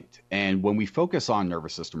distinct. And when we focus on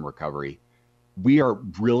nervous system recovery, we are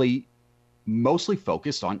really mostly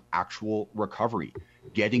focused on actual recovery,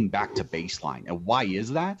 getting back to baseline. And why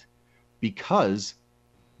is that? Because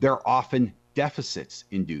there are often deficits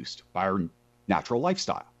induced by our natural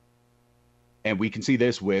lifestyle. And we can see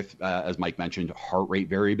this with, as Mike mentioned, heart rate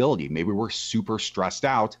variability. Maybe we're super stressed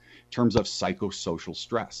out in terms of psychosocial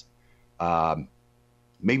stress.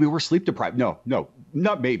 Maybe we're sleep deprived. No,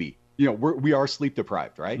 not maybe. We are sleep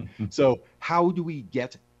deprived, right? So how do we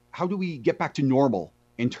get back to normal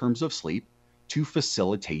in terms of sleep to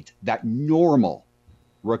facilitate that normal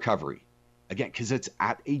recovery? Again, because it's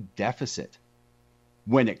at a deficit.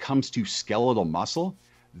 When it comes to skeletal muscle,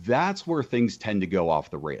 that's where things tend to go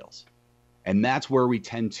off the rails. And that's where we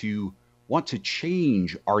tend to want to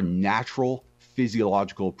change our natural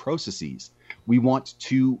physiological processes. We want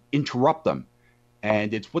to interrupt them.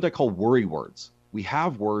 And it's what I call worry words. We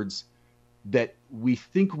have words that we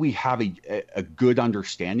think we have a good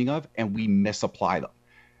understanding of, and we misapply them.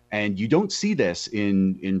 And you don't see this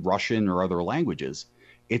in Russian or other languages.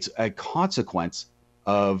 It's a consequence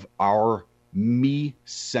of our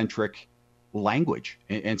me-centric language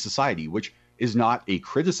and society, which is not a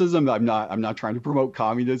criticism. I'm not trying to promote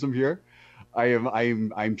communism here.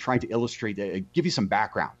 I'm trying to illustrate, give you some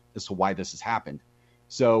background as to why this has happened.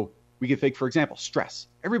 So we can think, for example, stress.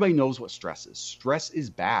 Everybody knows what stress is. Stress is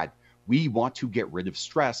bad. We want to get rid of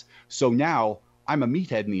stress. So now I'm a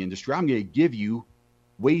meathead in the industry. I'm going to give you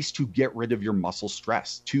ways to get rid of your muscle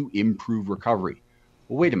stress to improve recovery.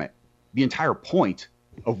 Well, wait a minute. The entire point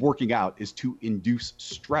of working out is to induce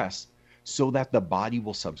stress so that the body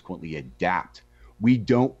will subsequently adapt. We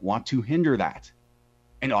don't want to hinder that.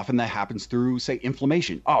 And often that happens through, say,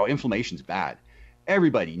 inflammation. Oh, inflammation's bad.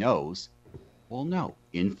 Everybody knows. Well, no,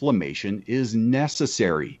 inflammation is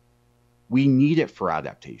necessary. We need it for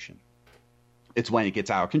adaptation. It's when it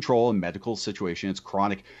gets out of control in medical situation, it's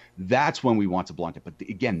chronic. That's when we want to blunt it. But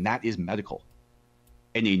again, that is medical.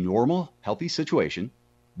 In a normal, healthy situation,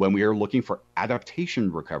 when we are looking for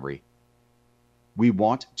adaptation recovery, we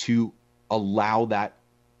want to allow that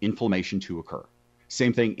inflammation to occur.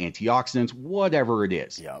 Same thing, antioxidants, whatever it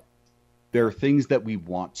is. Yep. There are things that we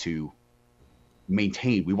want to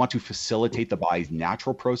maintain. We want to facilitate the body's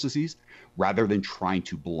natural processes rather than trying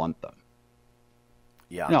to blunt them.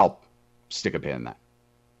 Yeah. And I'll stick a pin in that.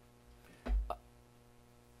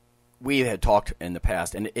 We had talked in the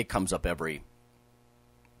past, and it comes up every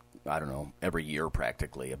year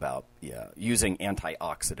practically, about using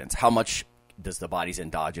antioxidants. How much does the body's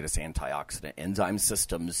endogenous antioxidant enzyme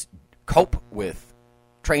systems cope with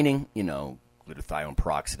training, glutathione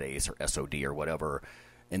peroxidase or SOD or whatever,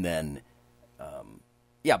 and then,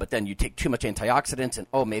 but then you take too much antioxidants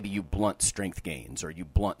and, maybe you blunt strength gains or you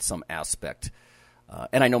blunt some aspect.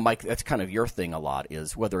 And I know, Mike, that's kind of your thing a lot,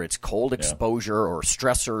 is whether it's cold exposure or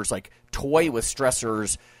stressors, like toy with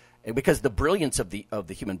stressors, because the brilliance of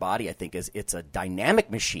the human body, I think, is it's a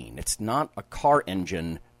dynamic machine. It's not a car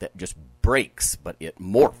engine that just brakes, but it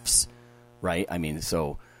morphs, right? I mean,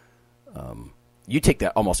 so you take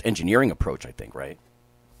that almost engineering approach, I think, right?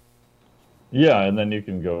 Yeah, and then you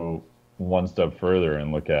can go one step further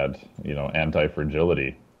and look at,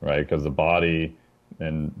 anti-fragility, right? Because the body,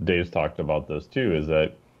 and Dave's talked about this too, is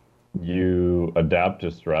that you adapt to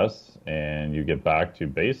stress and you get back to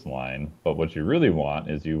baseline, but what you really want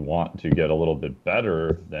is you want to get a little bit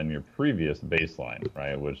better than your previous baseline,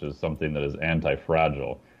 right? Which is something that is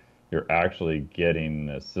anti-fragile. you're actually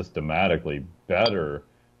getting systematically better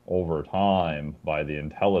over time by the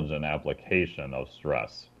intelligent application of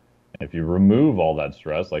stress. If you remove all that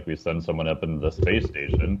stress, like we send someone up into the space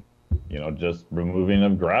station, just removing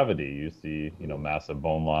of gravity, you see, massive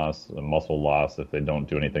bone loss and muscle loss if they don't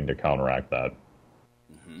do anything to counteract that.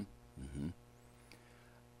 Mm-hmm.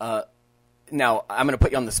 Mm-hmm. Now, I'm going to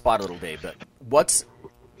put you on the spot a little, Dave, but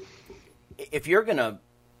if you're going to,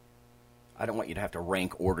 I don't want you to have to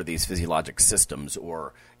rank order these physiologic systems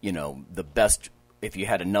or, the best, if you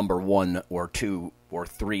had a number 1 or 2 or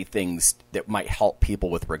 3 things that might help people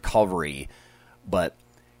with recovery, but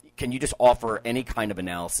can you just offer any kind of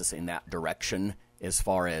analysis in that direction as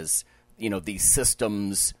far as, these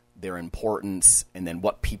systems, their importance, and then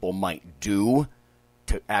what people might do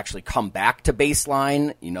to actually come back to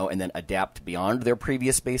baseline, and then adapt beyond their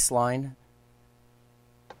previous baseline?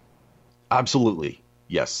 Absolutely.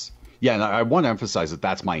 Yes. Yeah. And I want to emphasize that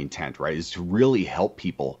that's my intent, right? Is to really help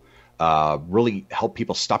people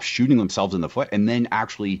stop shooting themselves in the foot and then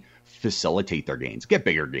actually facilitate their gains, get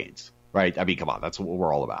bigger gains, right? I mean, come on, that's what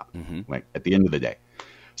we're all about, right? At the end of the day.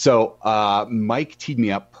 So Mike teed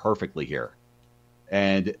me up perfectly here.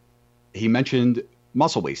 And he mentioned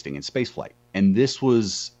muscle wasting in spaceflight. And this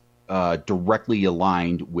was directly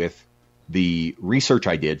aligned with the research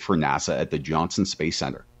I did for NASA at the Johnson Space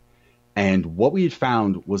Center. And what we had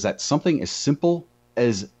found was that something as simple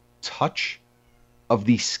as touch of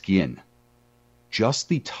the skin, just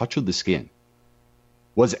the touch of the skin,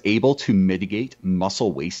 was able to mitigate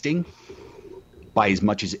muscle wasting by as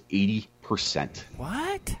much as 80%.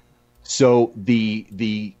 What? So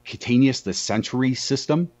the cutaneous, the sensory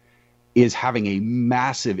system, is having a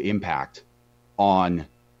massive impact on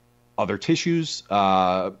other tissues,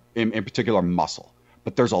 in particular muscle.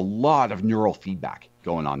 But there's a lot of neural feedback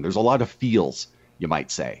going on. There's a lot of feels, you might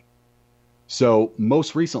say. So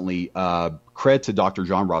most recently, credit to Dr.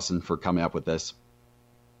 John Russin for coming up with this,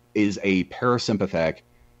 is a parasympathetic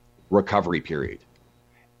recovery period.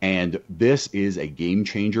 And this is a game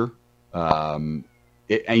changer.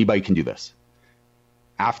 Anybody can do this.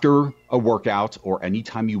 After a workout or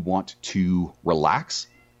anytime you want to relax,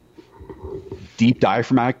 deep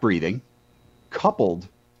diaphragmatic breathing coupled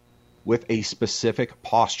with a specific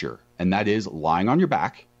posture, and that is lying on your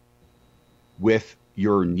back with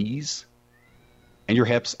your knees and your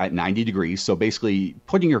hips at 90 degrees. So basically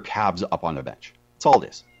putting your calves up on a bench. That's all it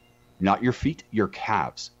is. Not your feet, your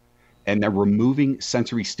calves. And then removing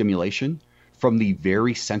sensory stimulation from the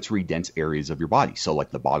very sensory dense areas of your body. So like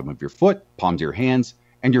the bottom of your foot, palms of your hands,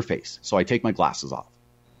 and your face. So I take my glasses off.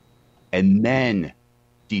 And then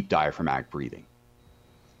deep diaphragmatic breathing.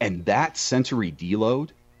 And that sensory deload,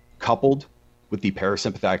 coupled with the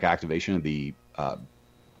parasympathetic activation of the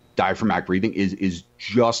diaphragmatic breathing, is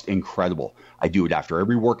just incredible. I do it after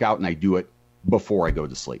every workout, and I do it before I go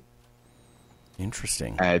to sleep.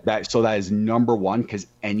 Interesting. So that is number one, because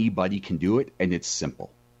anybody can do it, and it's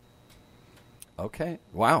simple. Okay.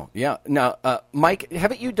 Wow. Yeah. Now, Mike,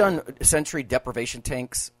 haven't you done sensory deprivation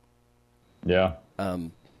tanks? Yeah.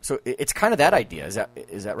 So it's kind of that idea.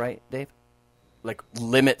 Is that right, Dave? Like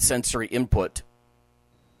limit sensory input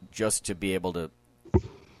just to be able to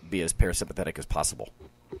be as parasympathetic as possible.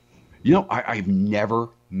 I've never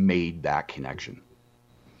made that connection.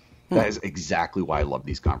 That is exactly why I love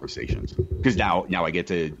these conversations, because now I get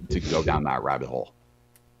to go down that rabbit hole.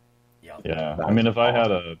 Yeah. I mean, if I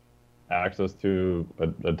had access to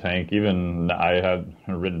a tank, even I had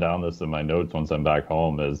written down this in my notes once I'm back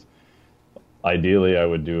home, is ideally I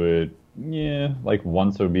would do it, like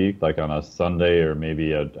once a week, like on a Sunday or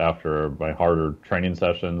maybe after my harder training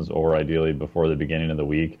sessions, or ideally before the beginning of the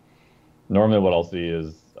week. Normally what I'll see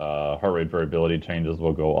is heart rate variability changes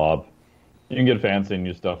will go up. You can get fancy and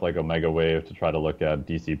use stuff like Omega Wave to try to look at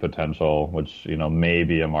DC potential, which, may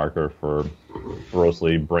be a marker for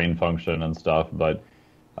grossly brain function and stuff. But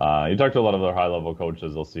you talk to a lot of other high-level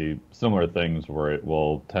coaches, they'll see similar things where it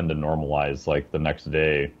will tend to normalize like the next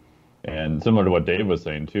day. And similar to what Dave was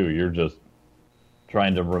saying, too, you're just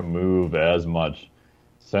trying to remove as much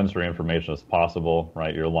sensory information as possible,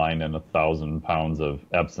 right? You're lying in 1,000 pounds of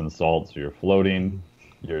Epsom salt, so you're floating.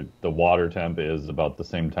 The water temp is about the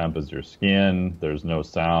same temp as your skin. There's no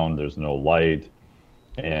sound. There's no light.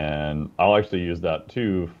 And I'll actually use that,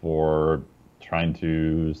 too, for trying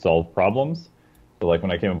to solve problems. So, like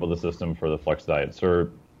when I came up with a system for the Flex Diet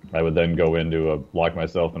Cert, I would then go lock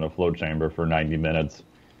myself in a float chamber for 90 minutes,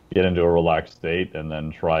 get into a relaxed state, and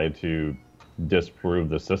then try to disprove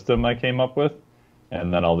the system I came up with.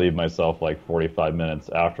 And then I'll leave myself like 45 minutes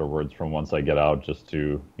afterwards from once I get out just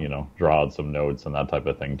to, draw out some notes and that type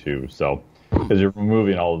of thing too. So because you're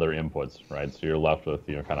removing all of their inputs, right? So you're left with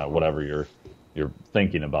kind of whatever you're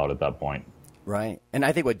thinking about at that point. Right, and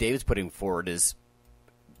I think what Dave's putting forward is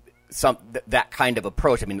that kind of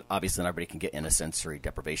approach. I mean, obviously, not everybody can get in a sensory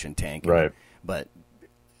deprivation tank, right? But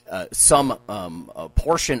some a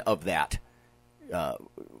portion of that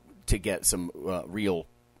to get some real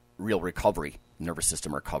recovery, nervous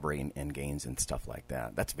system recovery, and gains and stuff like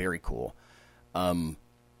that. That's very cool.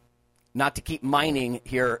 Not to keep mining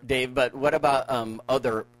here, Dave, but what about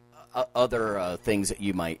other things that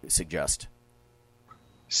you might suggest?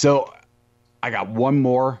 So I got one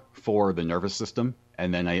more for the nervous system,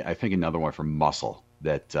 and then I think another one for muscle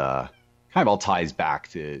that kind of all ties back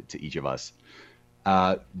to each of us.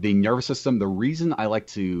 The nervous system, the reason I like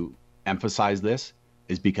to emphasize this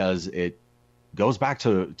is because it goes back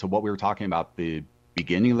to what we were talking about the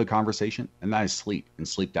beginning of the conversation, and that is sleep and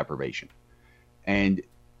sleep deprivation. And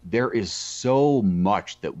there is so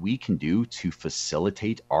much that we can do to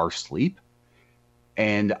facilitate our sleep.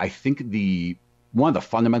 And I think one of the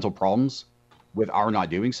fundamental problems with our not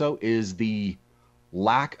doing so is the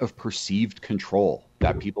lack of perceived control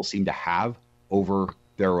that people seem to have over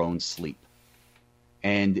their own sleep.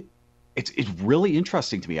 And it's really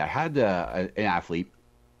interesting to me. I had an athlete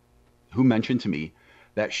who mentioned to me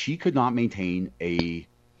that she could not maintain a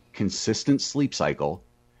consistent sleep cycle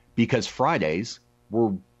because Fridays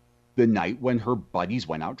were the night when her buddies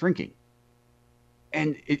went out drinking.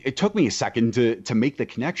 And it took me a second to make the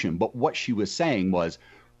connection, but what she was saying was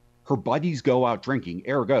her buddies go out drinking,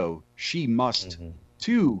 ergo, she must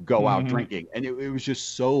too go out drinking. And it was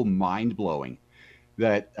just so mind-blowing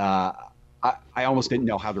that I almost didn't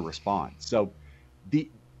know how to respond. So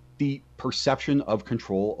the perception of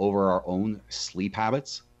control over our own sleep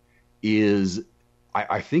habits is,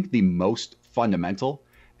 I think, the most fundamental.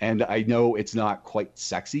 And I know it's not quite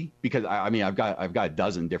sexy because I've got a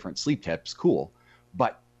dozen different sleep tips. Cool.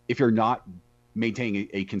 But if you're not maintaining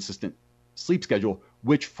a consistent sleep schedule,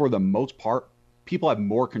 which for the most part, people have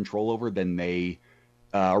more control over than they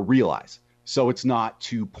realize. So it's not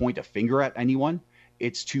to point a finger at anyone.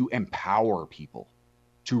 It's to empower people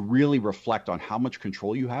to really reflect on how much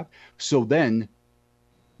control you have. So then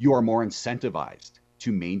you are more incentivized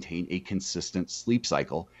to maintain a consistent sleep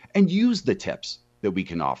cycle and use the tips that we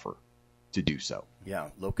can offer to do so. Yeah.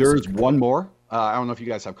 There's one more. I don't know if you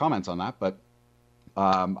guys have comments on that, but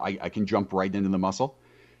I can jump right into the muscle.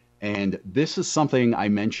 And this is something I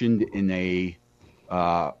mentioned in a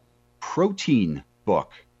protein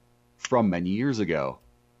book from many years ago.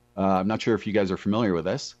 I'm not sure if you guys are familiar with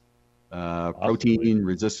this. Protein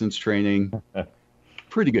resistance training.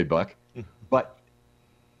 Pretty good book. But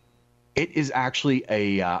it is actually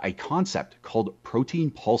a concept called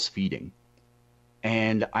protein pulse feeding.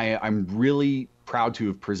 And I'm really proud to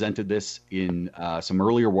have presented this in some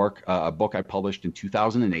earlier work, a book I published in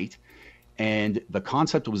 2008. And the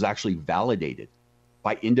concept was actually validated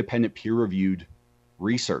by independent peer-reviewed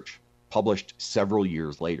research published several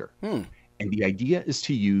years later. And the idea is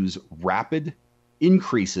to use rapid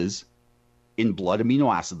increases in blood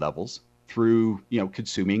amino acid levels through,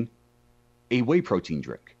 consuming a whey protein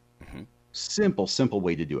drink. Simple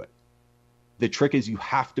way to do it. The trick is you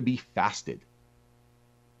have to be fasted.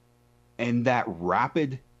 And that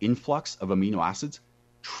rapid influx of amino acids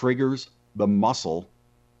triggers the muscle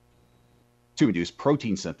to induce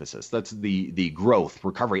protein synthesis. That's the growth,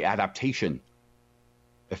 recovery, adaptation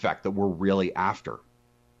effect that we're really after.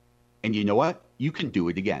 And you know what? You can do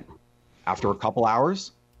it again. After a couple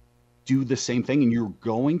hours, do the same thing, and you're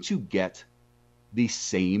going to get the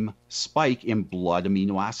same spike in blood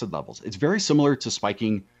amino acid levels. It's very similar to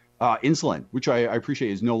spiking insulin, which I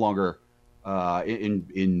appreciate is no longer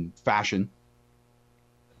in fashion.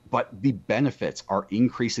 But the benefits are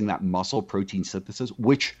increasing that muscle protein synthesis,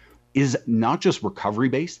 which is not just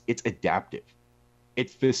recovery-based, it's adaptive. It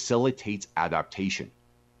facilitates adaptation.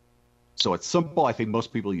 So it's simple. I think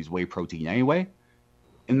most people use whey protein anyway.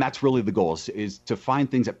 And that's really the goal, is to find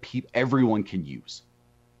things that everyone can use.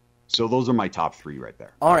 So those are my top three right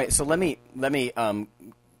there. All right, so let me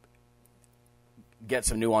get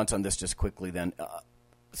some nuance on this just quickly then.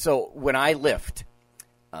 So when I lift,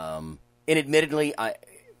 and admittedly,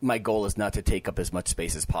 my goal is not to take up as much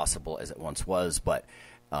space as possible as it once was, but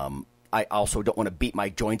I also don't want to beat my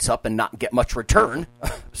joints up and not get much return.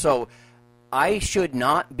 So I should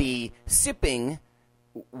not be sipping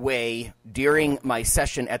whey during my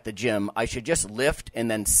session at the gym. I should just lift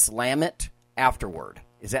and then slam it afterward.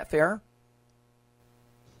 Is that fair?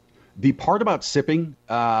 The part about sipping,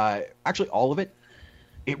 actually all of it,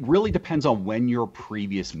 it really depends on when your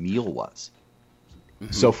previous meal was.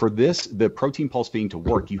 So for this, the protein pulse feeding to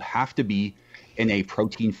work, you have to be in a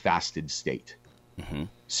protein fasted state. Mm-hmm.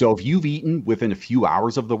 So if you've eaten within a few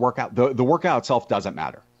hours of the workout, the workout itself doesn't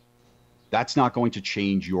matter. That's not going to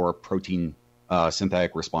change your protein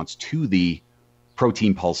synthetic response to the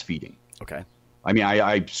protein pulse feeding. Okay. I mean,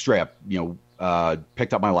 I straight up,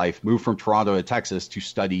 picked up my life, moved from Toronto to Texas to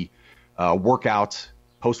study workout,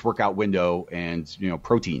 post-workout window, and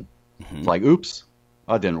protein. Mm-hmm. It's like, oops,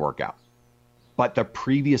 that didn't work out. But the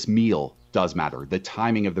previous meal does matter. The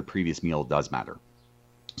timing of the previous meal does matter.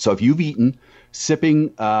 So if you've eaten,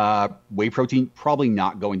 sipping whey protein, probably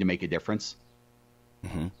not going to make a difference.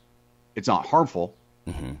 Mm-hmm. It's not harmful,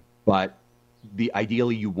 mm-hmm. but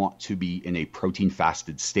ideally you want to be in a protein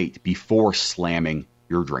fasted state before slamming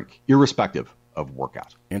your drink, irrespective of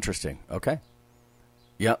workout. Interesting. Okay.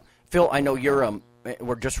 Yeah. Phil, I know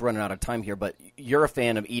we're just running out of time here, but you're a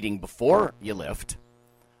fan of eating before you lift.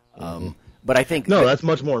 Mm-hmm. But I think... No, that's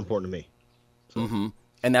much more important to me. So. Mm-hmm.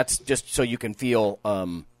 And that's just so you can feel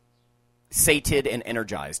sated and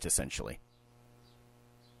energized, essentially.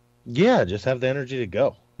 Yeah, just have the energy to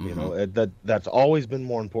go. Mm-hmm. That's always been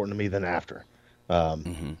more important to me than after.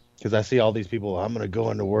 Because I see all these people, I'm going to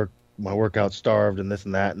go into work, my workout starved and this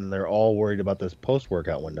and that, and they're all worried about this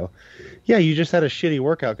post-workout window. Yeah, you just had a shitty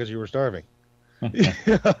workout because you were starving.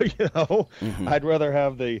 Mm-hmm. I'd rather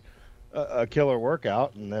have a killer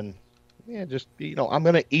workout and then, I'm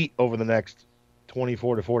going to eat over the next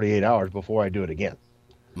 24 to 48 hours before I do it again.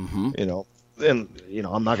 Mm-hmm.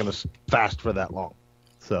 I'm not going to fast for that long.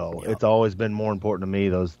 So It's always been more important to me,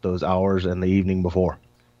 those hours and the evening before,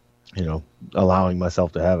 allowing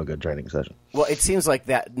myself to have a good training session. Well, it seems like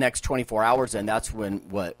that next 24 hours, and that's when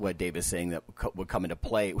what Dave is saying that would come into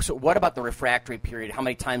play. So what about the refractory period? How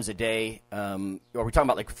many times a day? Are we talking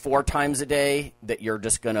about like 4 times a day that you're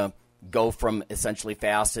just going to go from essentially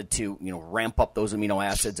fasted to, ramp up those amino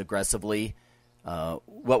acids aggressively?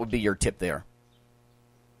 What would be your tip there?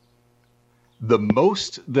 The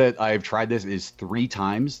most that I've tried this is 3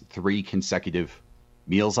 times, 3 consecutive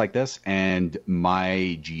meals like this, and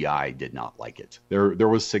my GI did not like it. There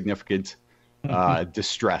was significant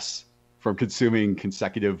distress from consuming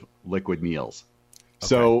consecutive liquid meals. Okay.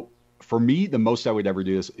 So for me, the most I would ever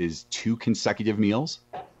do is 2 consecutive meals,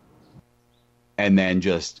 and then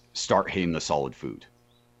just start hitting the solid food.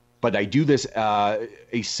 But I do this, a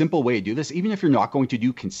simple way to do this, even if you're not going to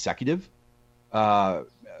do consecutive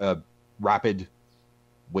rapid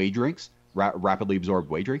whey drinks, rapidly absorbed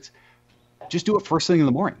whey drinks, just do it first thing in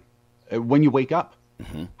the morning. When you wake up,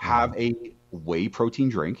 mm-hmm. have a whey protein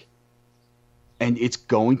drink, and it's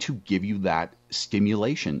going to give you that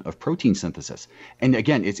stimulation of protein synthesis. And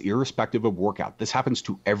again, it's irrespective of workout. This happens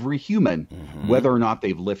to every human, mm-hmm. whether or not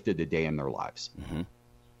they've lifted a day in their lives. Mm-hmm.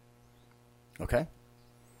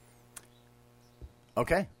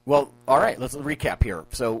 Okay. Well, all right, let's recap here.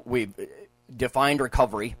 So we've defined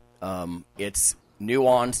recovery. It's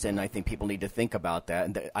nuanced, and I think people need to think about that.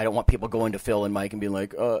 And I don't want people going to Phil and Mike and being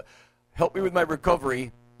like, help me with my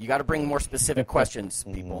recovery. You got to bring more specific questions,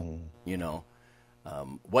 people.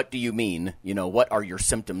 What do you mean? What are your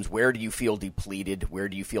symptoms? Where do you feel depleted? Where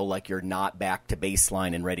do you feel like you're not back to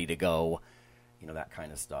baseline and ready to go? That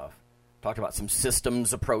kind of stuff. Talked about some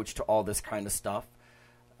systems approach to all this kind of stuff.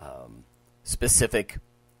 Specific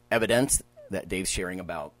evidence that Dave's sharing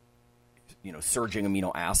about, surging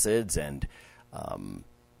amino acids and,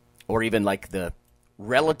 or even like the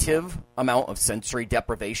relative amount of sensory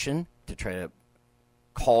deprivation to try to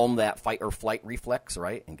calm that fight or flight reflex,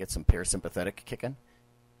 right, and get some parasympathetic kicking.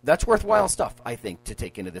 That's worthwhile stuff, I think, to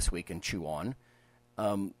take into this week and chew on.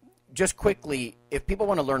 Just quickly, if people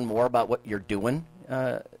want to learn more about what you're doing,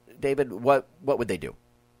 David, what would they do?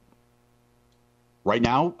 Right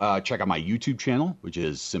now, check out my YouTube channel, which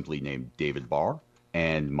is simply named David Barr,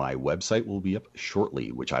 and my website will be up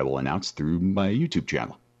shortly, which I will announce through my YouTube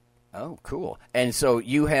channel. Oh, cool. And so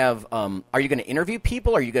you have, are you going to interview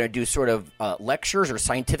people? Are you going to do sort of lectures or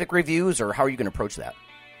scientific reviews, or how are you going to approach that?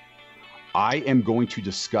 I am going to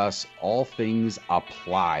discuss all things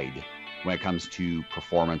applied when it comes to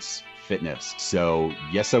performance fitness. So,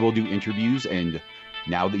 yes, I will do interviews, and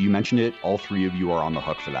now that you mentioned it, all 3 of you are on the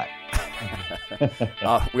hook for that.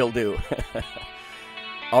 Will do.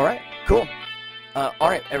 All right, cool. All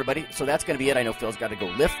right, everybody. So that's going to be it. I know Phil's got to go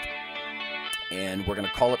lift, and we're going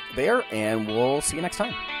to call it there, and we'll see you next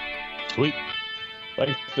time. Sweet.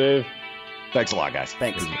 Thanks, Dave. Thanks a lot, guys.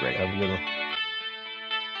 Thanks. This is great. Have a good one.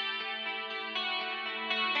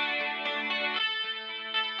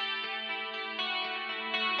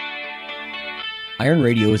 Iron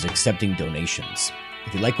Radio is accepting donations.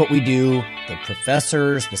 If you like what we do, the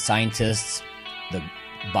professors, the scientists, the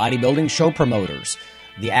bodybuilding show promoters,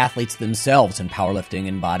 the athletes themselves in powerlifting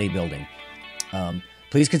and bodybuilding,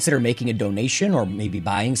 please consider making a donation or maybe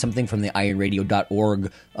buying something from the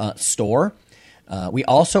ironradio.org store. We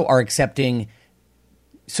also are accepting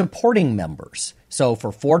supporting members. So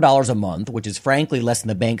for $4 a month, which is frankly less than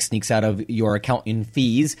the bank sneaks out of your account in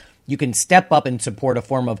fees, you can step up and support a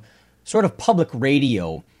form of sort of public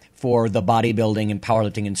radio for the bodybuilding and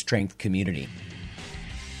powerlifting and strength community.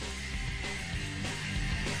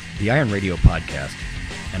 The Iron Radio podcast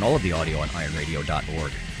and all of the audio on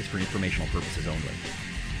ironradio.org is for informational purposes only.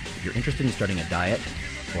 If you're interested in starting a diet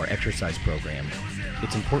or exercise program,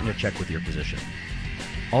 it's important to check with your physician.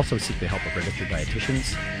 Also seek the help of registered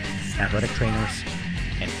dietitians, athletic trainers,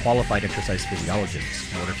 and qualified exercise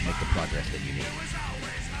physiologists in order to make the progress that you need.